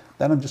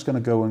 Then I'm just going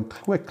to go and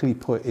quickly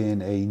put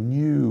in a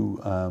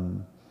new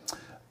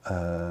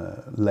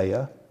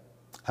layer,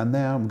 and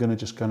now I'm going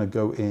to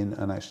go in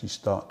and actually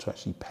start to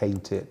actually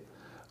paint it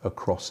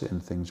across it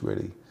and things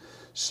really.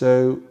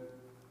 So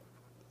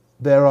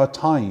there are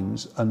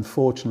times,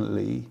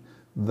 unfortunately,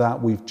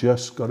 that we've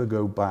just got to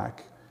go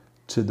back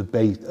to the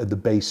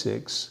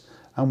basics,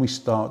 and we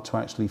start to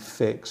actually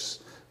fix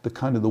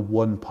the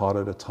one part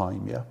at a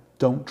time, yeah?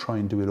 Don't try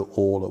and do it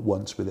all at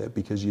once with it,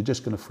 because you're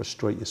just going to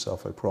frustrate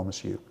yourself, I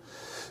promise you.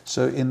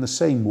 So in the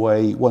same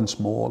way, once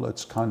more,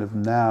 let's kind of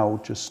now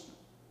just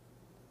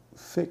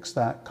fix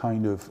that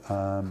kind of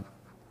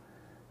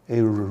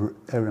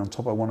area on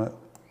top. I want to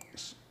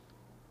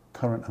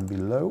current and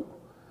below.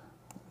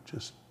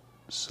 Just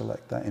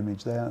select that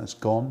image there, it's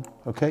gone,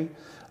 okay?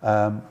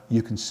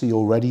 You can see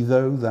already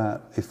though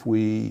that if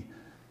we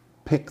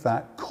pick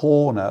that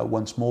corner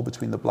once more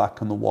between the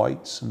black and the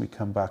whites and we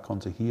come back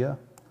onto here,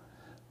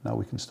 now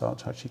we can start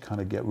to actually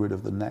kind of get rid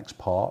of the next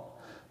part.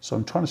 So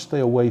I'm trying to stay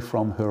away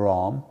from her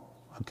arm,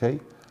 okay?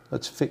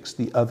 Let's fix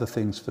the other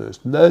things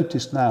first.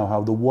 Notice now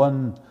how the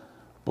one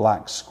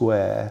black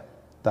square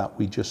that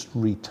we just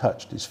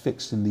retouched is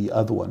fixed in the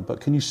other one, but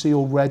can you see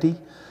already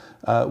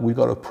we've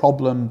got a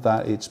problem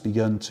that it's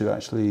begun to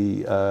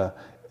actually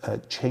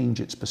change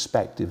its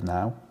perspective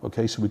now,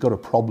 okay? So we've got a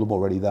problem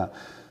already that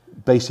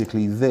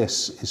basically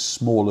this is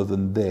smaller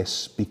than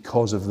this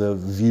because of the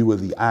view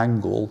of the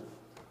angle.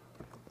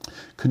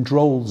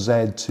 Control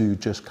Z to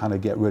just kind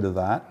of get rid of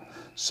that.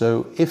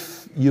 So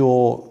if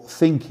you're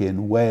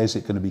thinking, where is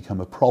it going to become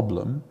a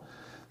problem?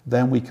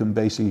 Then we can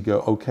basically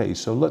go, okay,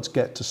 so let's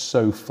get to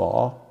so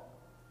far,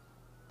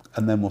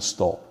 and then we'll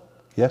stop,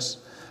 yes?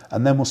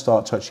 And then we'll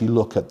start to actually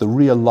look at the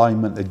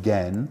realignment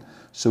again.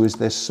 So is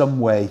there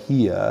somewhere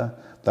here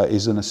that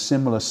is in a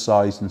similar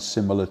size and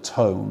similar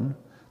tone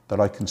that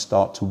I can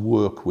start to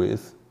work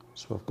with?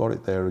 So I've got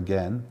it there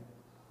again.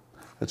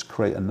 Let's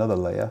create another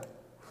layer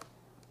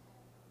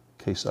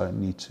in case I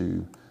need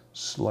to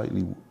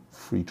slightly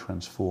free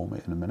transform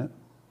it in a minute.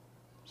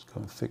 Let's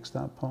go and fix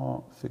that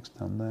part, fix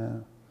down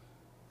there,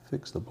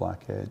 fix the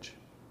black edge.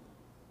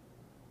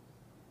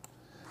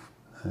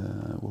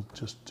 We'll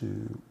just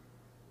do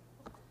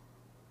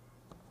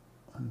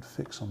and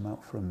fix on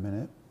that for a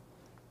minute.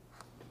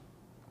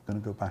 I'm going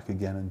to go back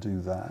again and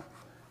do that.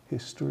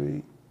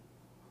 History.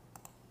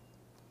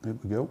 There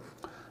we go.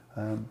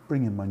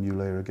 Bring in my new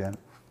layer again.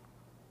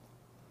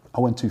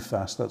 I went too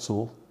fast, that's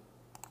all.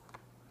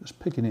 Just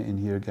picking it in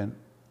here again.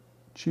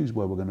 Choose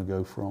where we're going to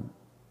go from.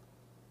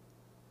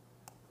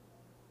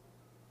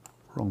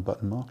 Wrong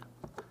button, Mark.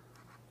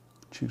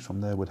 Choose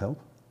from there would help.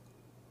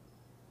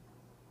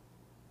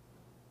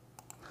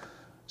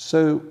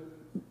 So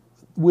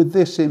with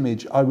this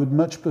image, I would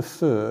much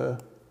prefer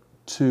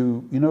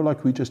to, you know,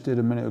 like we just did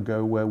a minute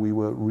ago where we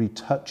were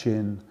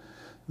retouching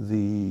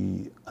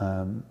the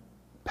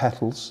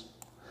petals,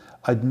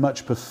 I'd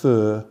much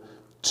prefer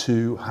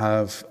to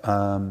have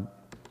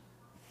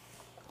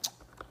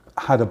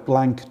had a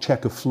blank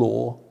checker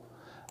floor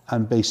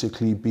and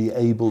basically be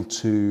able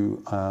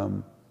to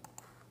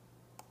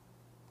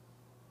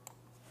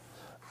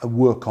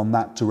work on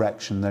that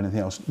direction than anything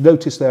else.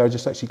 Notice there I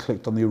just actually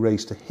clicked on the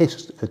erase to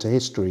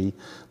history,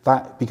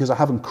 that because I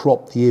haven't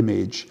cropped the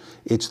image,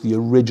 it's the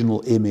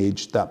original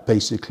image that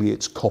basically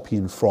it's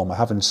copying from. I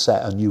haven't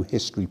set a new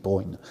history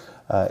point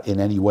in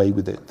any way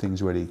with it,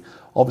 things really.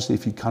 Obviously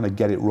if you kind of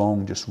get it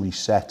wrong, just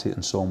reset it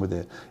and so on with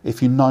it.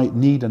 If you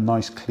need a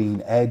nice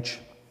clean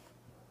edge,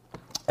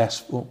 S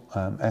for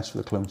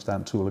the clone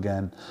stamp tool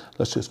again,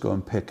 let's just go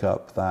and pick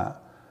up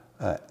that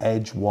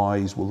edge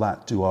wise, will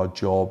that do our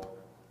job?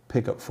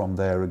 Pick up from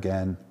there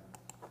again.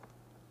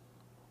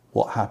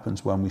 What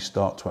happens when we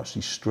start to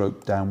actually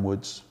stroke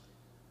downwards?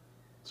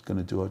 It's going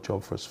to do our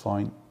job for us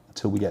fine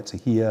until we get to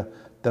here.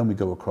 Then we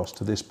go across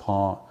to this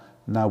part.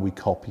 Now we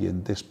copy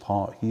in this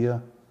part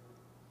here.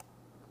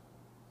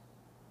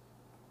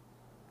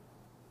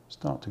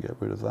 Start to get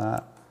rid of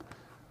that.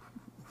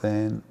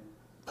 Then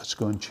let's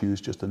go and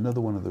choose just another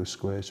one of those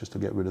squares just to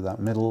get rid of that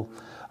middle.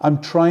 I'm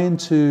trying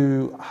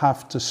to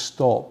have to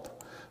stop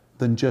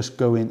than just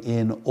going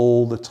in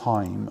all the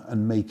time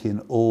and making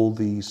all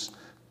these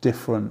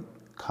different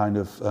kind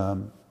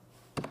of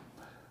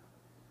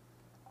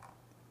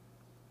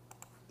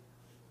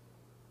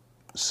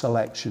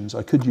selections.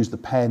 I could use the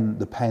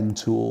pen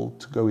tool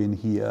to go in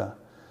here,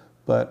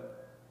 but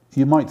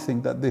you might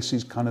think that this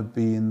is kind of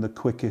being the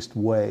quickest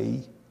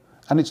way,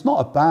 and it's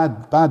not a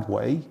bad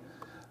way.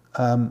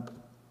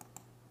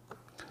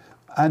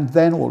 And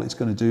then all it's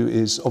going to do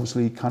is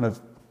obviously kind of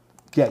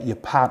get your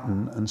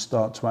pattern and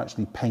start to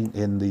actually paint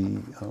in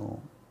the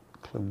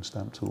clone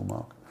stamp tool,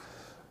 Mark.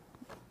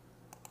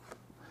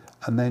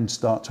 And then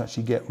start to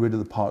actually get rid of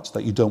the parts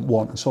that you don't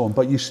want and so on.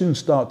 But you soon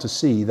start to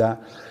see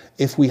that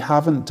if we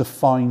haven't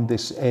defined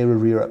this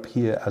area up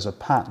here as a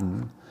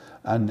pattern,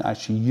 and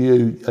actually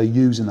you are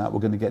using that, we're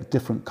going to get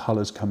different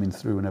colors coming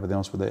through and everything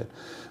else with it.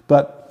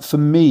 But for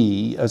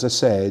me, as I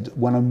said,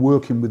 when I'm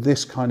working with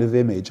this kind of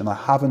image, and I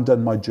haven't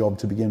done my job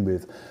to begin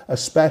with,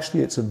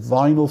 especially it's a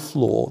vinyl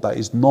floor that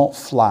is not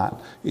flat,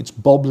 it's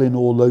bobbling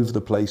all over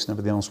the place and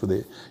everything else with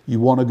it, you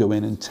want to go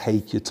in and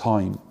take your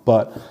time.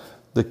 But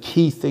the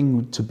key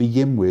thing to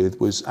begin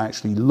with was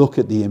actually look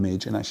at the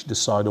image and actually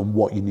decide on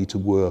what you need to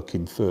work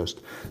in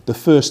first. The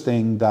first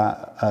thing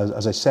that,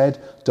 as I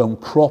said, don't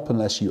crop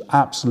unless you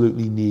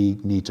absolutely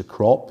need to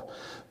crop,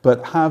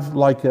 but have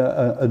like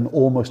an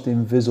almost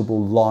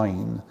invisible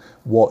line,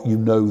 what you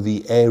know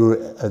the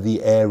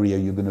area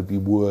you're going to be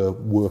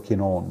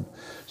working on.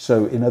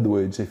 So in other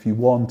words, if you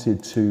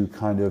wanted to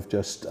kind of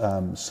just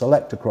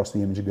select across the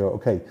image and go,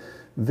 okay,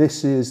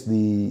 this is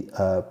the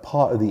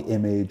part of the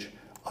image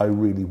I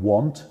really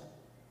want,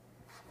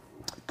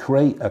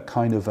 create a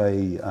kind of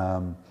a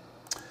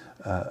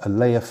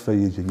layer for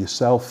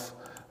yourself,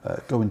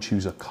 go and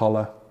choose a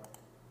color,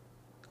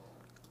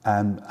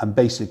 and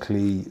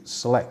basically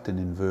select and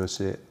inverse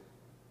it.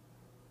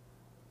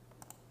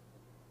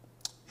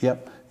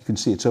 Yep, you can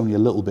see it's only a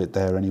little bit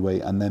there anyway,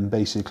 and then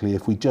basically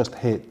if we just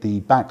hit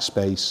the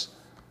backspace,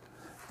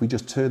 if we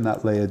just turn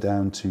that layer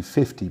down to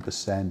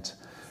 50%,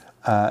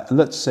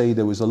 let's say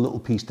there was a little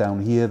piece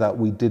down here that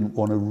we didn't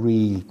want to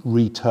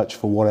retouch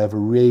for whatever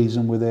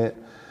reason with it.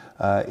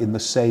 In the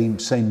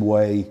same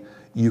way,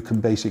 you can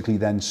basically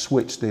then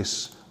switch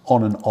this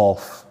on and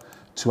off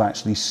to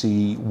actually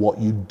see what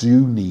you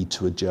do need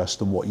to adjust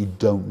and what you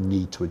don't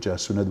need to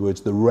adjust. So in other words,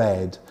 the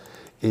red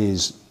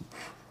is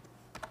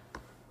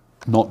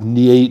not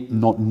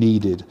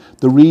needed.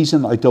 The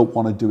reason I don't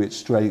want to do it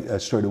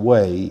straight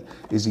away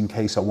is in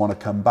case I want to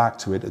come back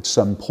to it at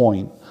some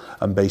point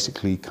and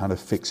basically kind of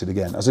fix it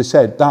again. As I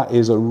said, that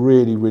is a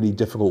really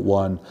difficult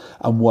one,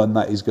 and one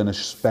that is going to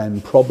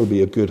spend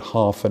probably a good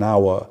half an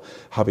hour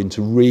having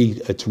to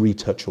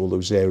retouch all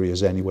those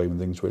areas anyway and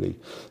things really.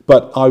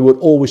 But I would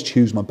always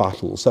choose my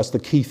battles. That's the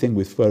key thing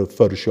with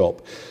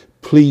Photoshop.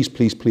 Please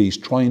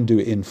try and do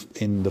it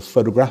in the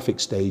photographic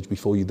stage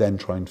before you then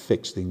try and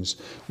fix things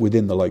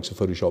within the likes of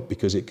Photoshop,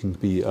 because it can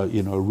be a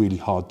really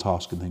hard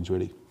task and things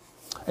really.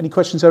 Any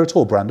questions there at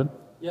all, Brandon?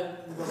 Yeah,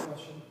 I've got a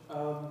question.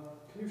 Can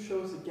you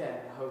show us again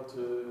how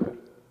to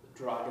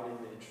drag an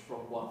image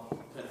from one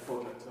kind of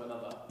project to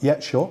another? Yeah,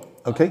 sure.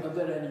 Okay. Are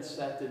there any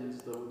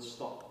settings that would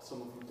stop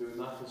someone from doing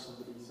that? Because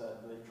somebody said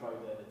they tried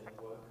it and it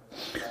didn't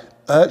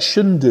work.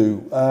 Shouldn't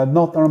do.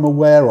 Not that I'm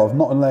aware of.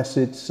 Not unless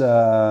it's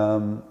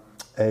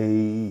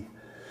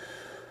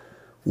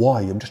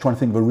why? I'm just trying to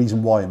think of a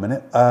reason why a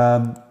minute.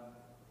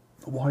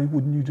 Why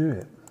wouldn't you do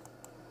it?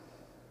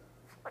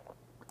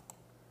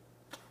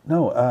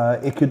 No,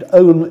 it could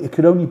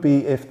only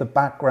be if the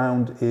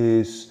background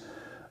is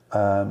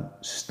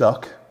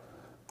stuck.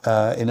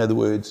 In other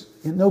words,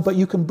 no, but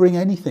you can bring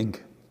anything.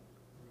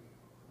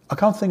 I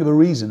can't think of a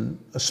reason.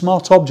 A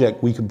smart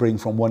object we can bring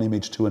from one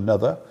image to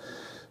another.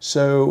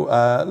 So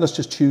let's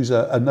just choose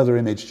another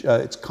image.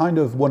 It's kind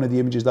of one of the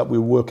images that we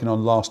were working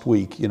on last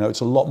week.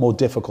 It's a lot more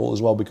difficult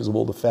as well because of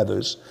all the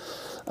feathers.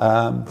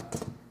 I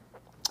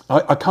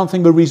can't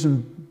think of a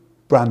reason,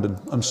 Brandon.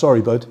 I'm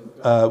sorry, bud,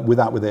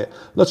 with it.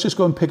 Let's just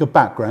go and pick a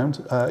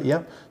background.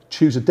 Yeah,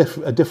 choose a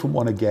different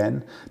one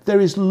again.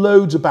 There is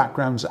loads of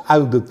backgrounds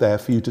out there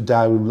for you to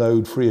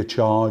download free of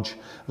charge,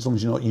 as long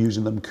as you're not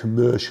using them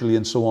commercially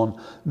and so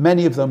on.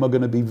 Many of them are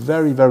going to be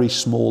very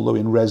small though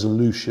in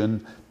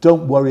resolution.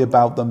 Don't worry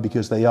about them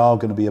because they are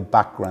going to be a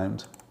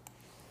background.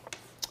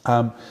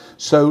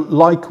 So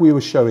like we were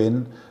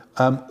showing,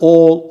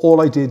 all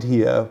I did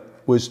here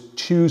was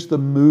choose the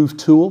move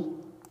tool,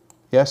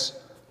 yes,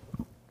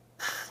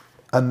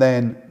 and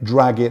then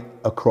drag it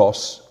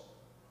across.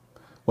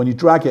 When you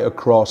drag it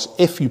across,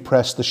 if you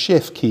press the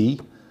shift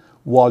key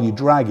while you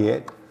drag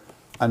it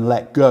and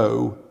let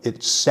go,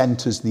 it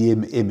centers the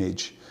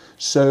image.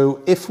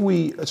 So if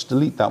let's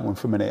delete that one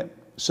for a minute.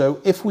 So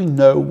if we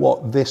know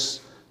what this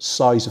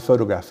size of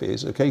photograph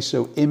is, okay,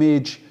 so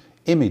image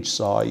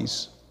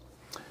size,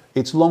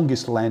 its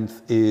longest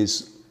length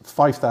is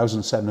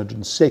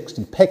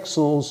 5,760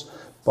 pixels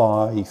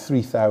by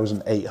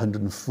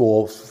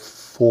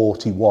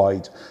 3,840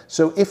 wide.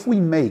 So if we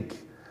make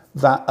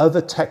that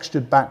other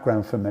textured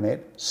background for a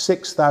minute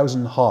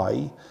 6,000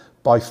 high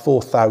by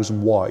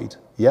 4,000 wide,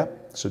 yeah,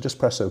 so just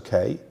press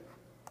OK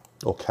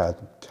or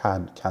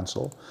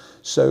cancel.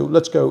 So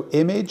let's go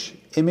image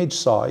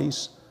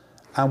size,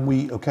 and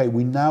we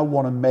now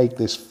want to make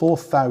this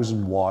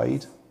 4,000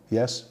 wide,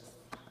 yes,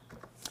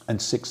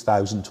 and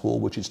 6000 tool,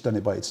 which it's done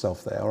it by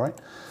itself there, all right?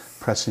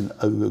 Pressing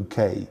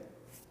OK.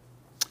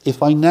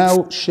 If I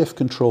now Shift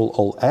Control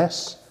Alt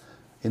S,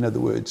 in other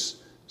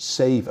words,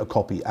 save a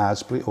copy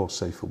as, or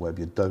save for web,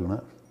 you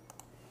donut.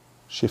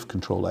 Shift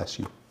Control S,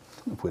 you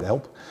would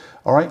help.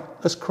 All right,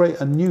 let's create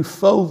a new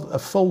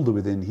folder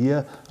within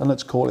here, and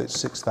let's call it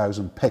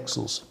 6000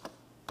 pixels.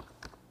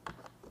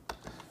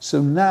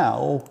 So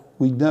now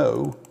we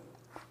know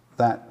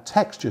that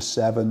texture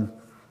 7,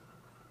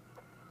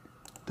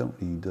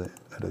 don't need it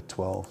at a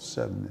 12,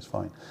 7 is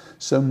fine.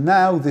 So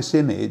now this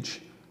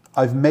image,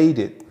 I've made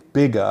it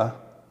bigger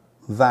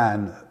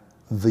than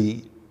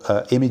the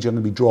image I'm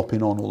going to be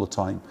dropping on all the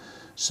time.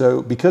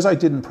 So because I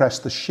didn't press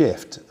the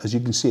Shift, as you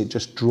can see, it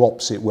just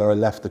drops it where I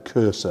left the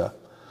cursor.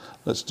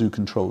 Let's do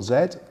Control Z,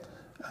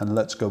 and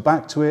let's go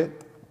back to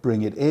it,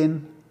 bring it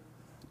in.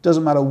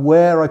 Doesn't matter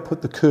where I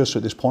put the cursor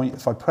at this point.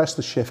 If I press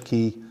the Shift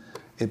key,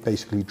 it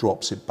basically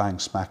drops it bang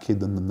smack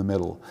hidden in the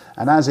middle.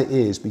 And as it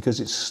is, because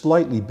it's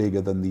slightly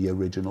bigger than the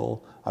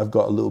original, I've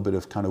got a little bit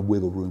of kind of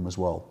wiggle room as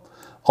well.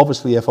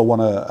 Obviously, if I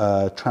want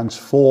to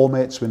transform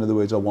it, so in other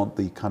words, I want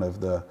the kind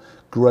of the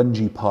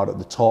grungy part at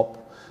the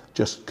top,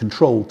 just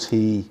Control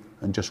T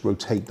and just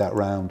rotate that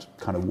round,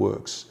 kind of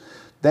works.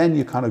 Then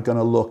you're kind of going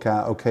to look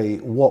at, okay,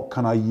 what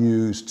can I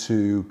use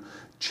to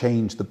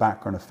change the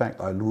background effect?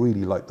 I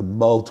really like the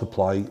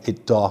multiply,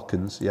 it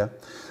darkens, yeah,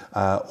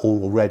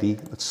 already.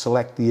 Let's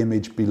select the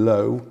image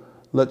below.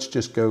 Let's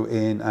just go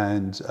in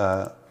and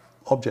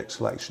object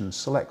selection,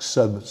 select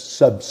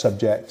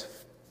subject.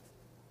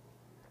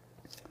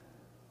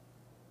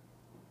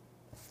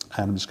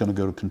 And I'm just going to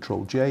go to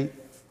Control J.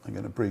 I'm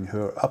going to bring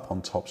her up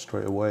on top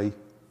straight away.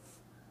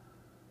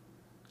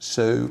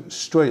 So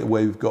straight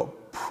away we've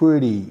got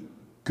pretty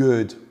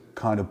good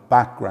kind of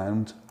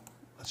background.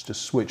 Let's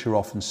just switch her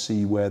off and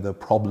see where the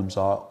problems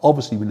are.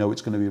 Obviously we know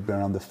it's going to be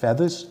around the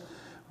feathers.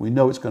 We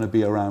know it's going to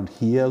be around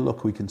here.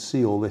 Look, we can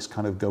see all this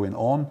kind of going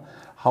on.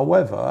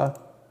 However,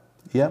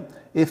 yeah,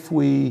 if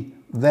we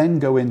then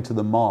go into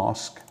the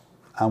mask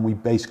and we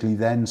basically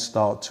then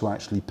start to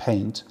actually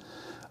paint,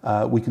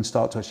 we can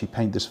start to actually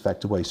paint this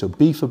effect away. So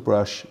B for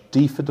brush,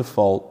 D for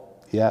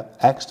default, yeah,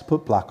 X to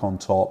put black on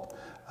top,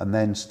 and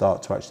then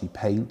start to actually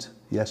paint.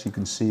 Yes, you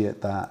can see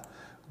it that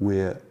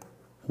we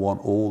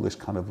want all this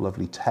kind of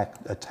lovely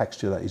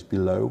texture that is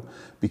below.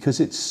 Because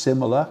it's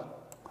similar,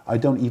 I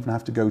don't even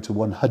have to go to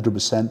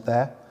 100%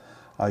 there.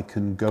 I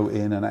can go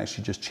in and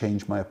actually just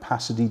change my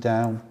opacity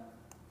down,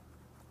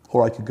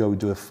 or I could go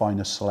do a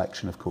finer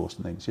selection, of course,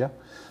 and things, yeah?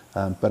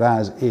 But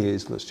as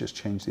is, let's just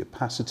change the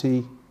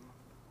opacity,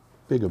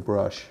 bigger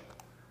brush.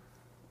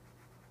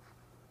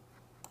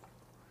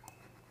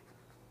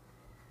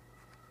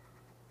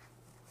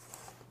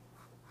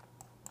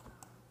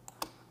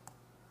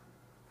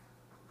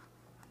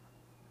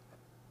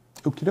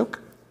 Okie doke.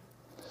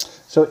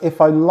 So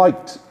if I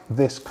liked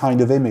this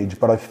kind of image,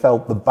 but I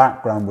felt the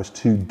background was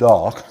too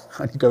dark,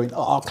 I'm going,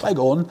 oh,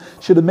 Cleghorn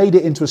should have made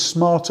it into a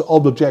smart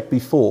object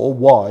before.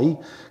 Why?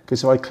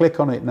 Because if I click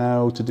on it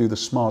now to do the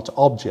smart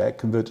object,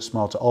 convert to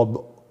smart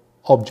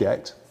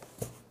object,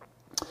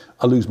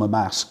 I lose my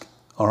mask.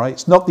 All right,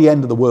 it's not the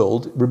end of the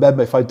world.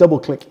 Remember, if I double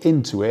click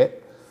into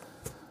it,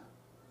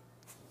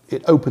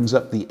 it opens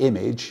up the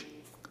image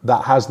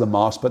that has the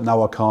mask, but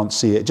now I can't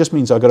see it. It just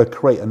means I've got to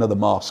create another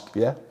mask,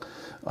 yeah?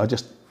 I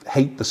just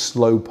hate the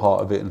slow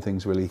part of it and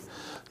things really.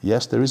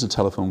 Yes, there is a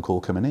telephone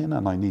call coming in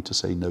and I need to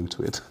say no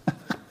to it.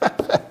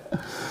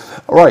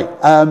 All right,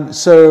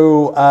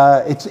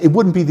 it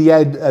wouldn't be the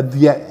end of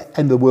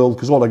the world,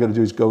 because all I got to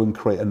do is go and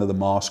create another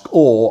mask,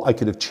 or I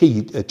could have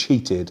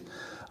cheated.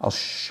 I'll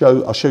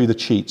show you the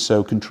cheat.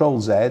 So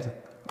Control Z,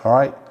 all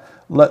right?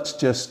 Let's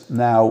just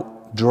now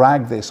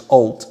drag this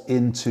Alt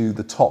into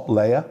the top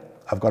layer.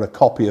 I've got a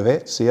copy of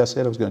it. See, I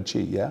said I was going to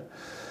cheat, yeah?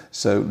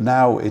 So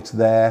now it's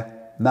there.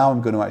 Now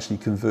I'm going to actually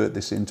convert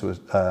this into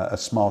a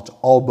smart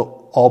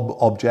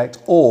object,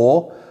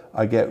 or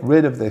I get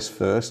rid of this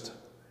first,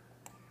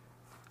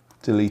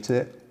 delete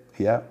it,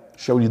 yeah?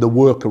 Showing you the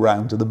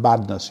workaround to the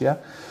madness, yeah?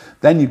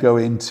 Then you go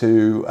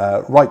into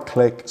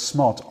right-click,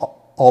 smart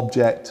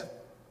object.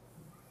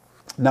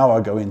 Now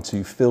I go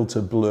into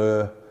filter,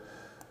 blur,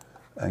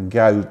 and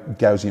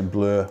Gaussian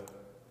blur.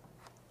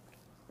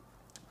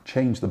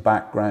 Change the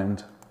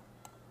background.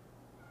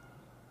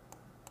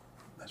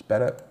 That's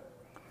better.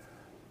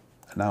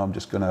 And now I'm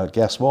just going to,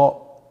 guess what?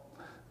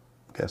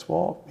 Guess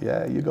what?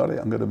 Yeah, you got it.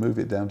 I'm going to move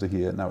it down to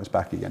here. Now it's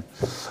back again.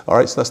 All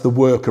right, so that's the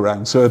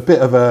workaround. So a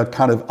bit of a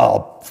kind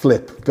of,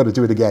 flip, got to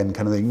do it again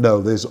kind of thing. No,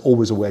 there's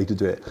always a way to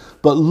do it.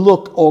 But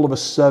look, all of a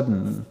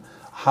sudden,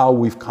 how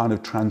we've kind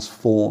of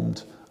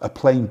transformed a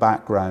plain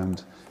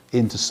background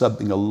into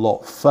something a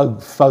lot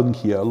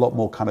funkier, a lot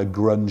more kind of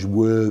grunge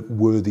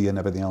worthy and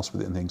everything else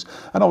with it and things.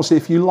 And obviously,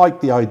 if you like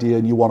the idea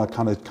and you want to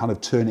kind of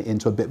turn it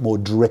into a bit more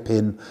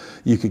dripping,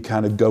 you could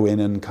kind of go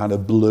in and kind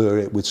of blur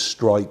it with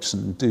stripes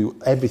and do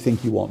everything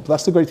you want. But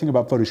that's the great thing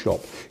about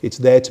Photoshop. It's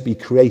there to be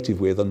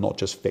creative with and not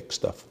just fix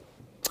stuff.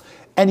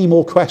 Any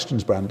more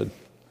questions, Brandon?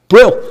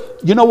 Brill!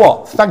 You know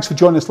what? Thanks for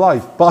joining us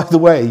live. By the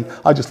way,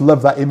 I just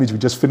love that image we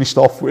just finished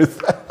off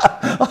with.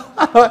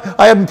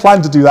 I hadn't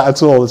planned to do that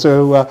at all.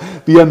 So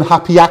the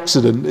unhappy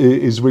accident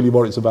is really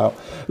what it's about.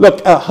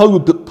 Look,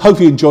 hope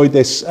you enjoyed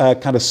this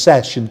kind of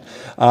session.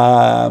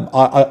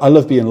 I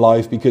love being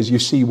live because you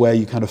see where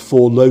you kind of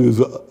fall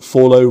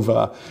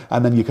over,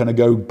 and then you kind of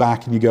go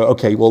back and you go,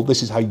 okay, well,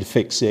 this is how you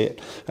fix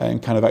it,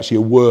 and kind of actually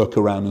a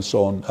workaround and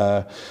so on.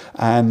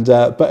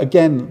 But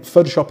again,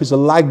 Photoshop is a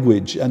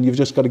language, and you've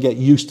just got to get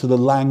used to the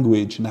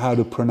language and how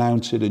to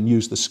pronounce it and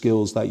use the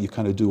skills that you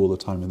kind of do all the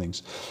time and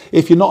things.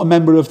 If you're not a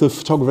member of the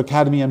Photographer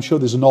Academy, I'm sure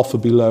there's an offer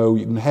below.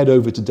 You can head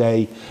over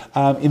today.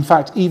 In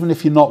fact, even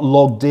if you're not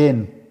logged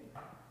in,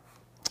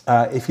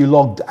 if you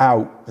logged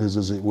out,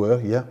 as it were,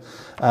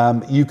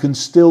 you can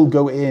still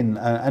go in.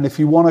 And if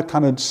you want to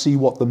kind of see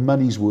what the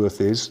money's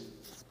worth is,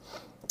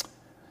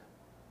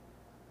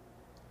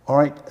 all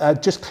right,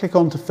 just click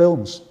onto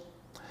films.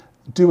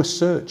 Do a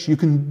search. You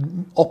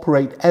can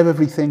operate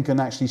everything and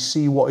actually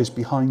see what is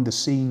behind the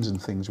scenes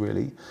and things,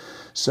 really.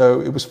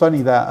 So it was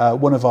funny that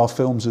one of our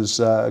films has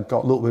got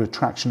a little bit of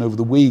traction over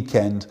the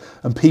weekend,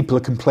 and people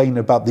are complaining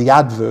about the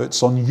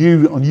adverts on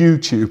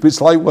YouTube.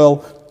 It's like,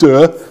 well,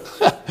 duh.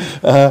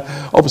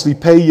 Obviously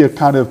pay your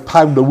kind of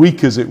 £1 a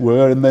week, as it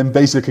were, and then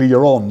basically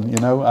you're on, you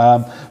know.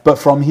 But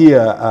from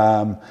here,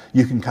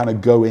 you can kind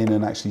of go in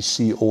and actually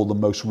see all the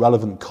most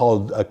relevant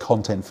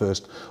content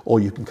first,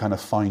 or you can kind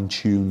of fine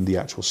tune the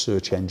actual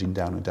search engine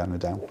down and down and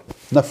down.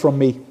 Enough from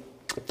me.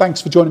 Thanks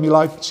for joining me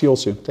live. See you all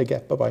soon. Take care.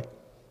 Bye-bye.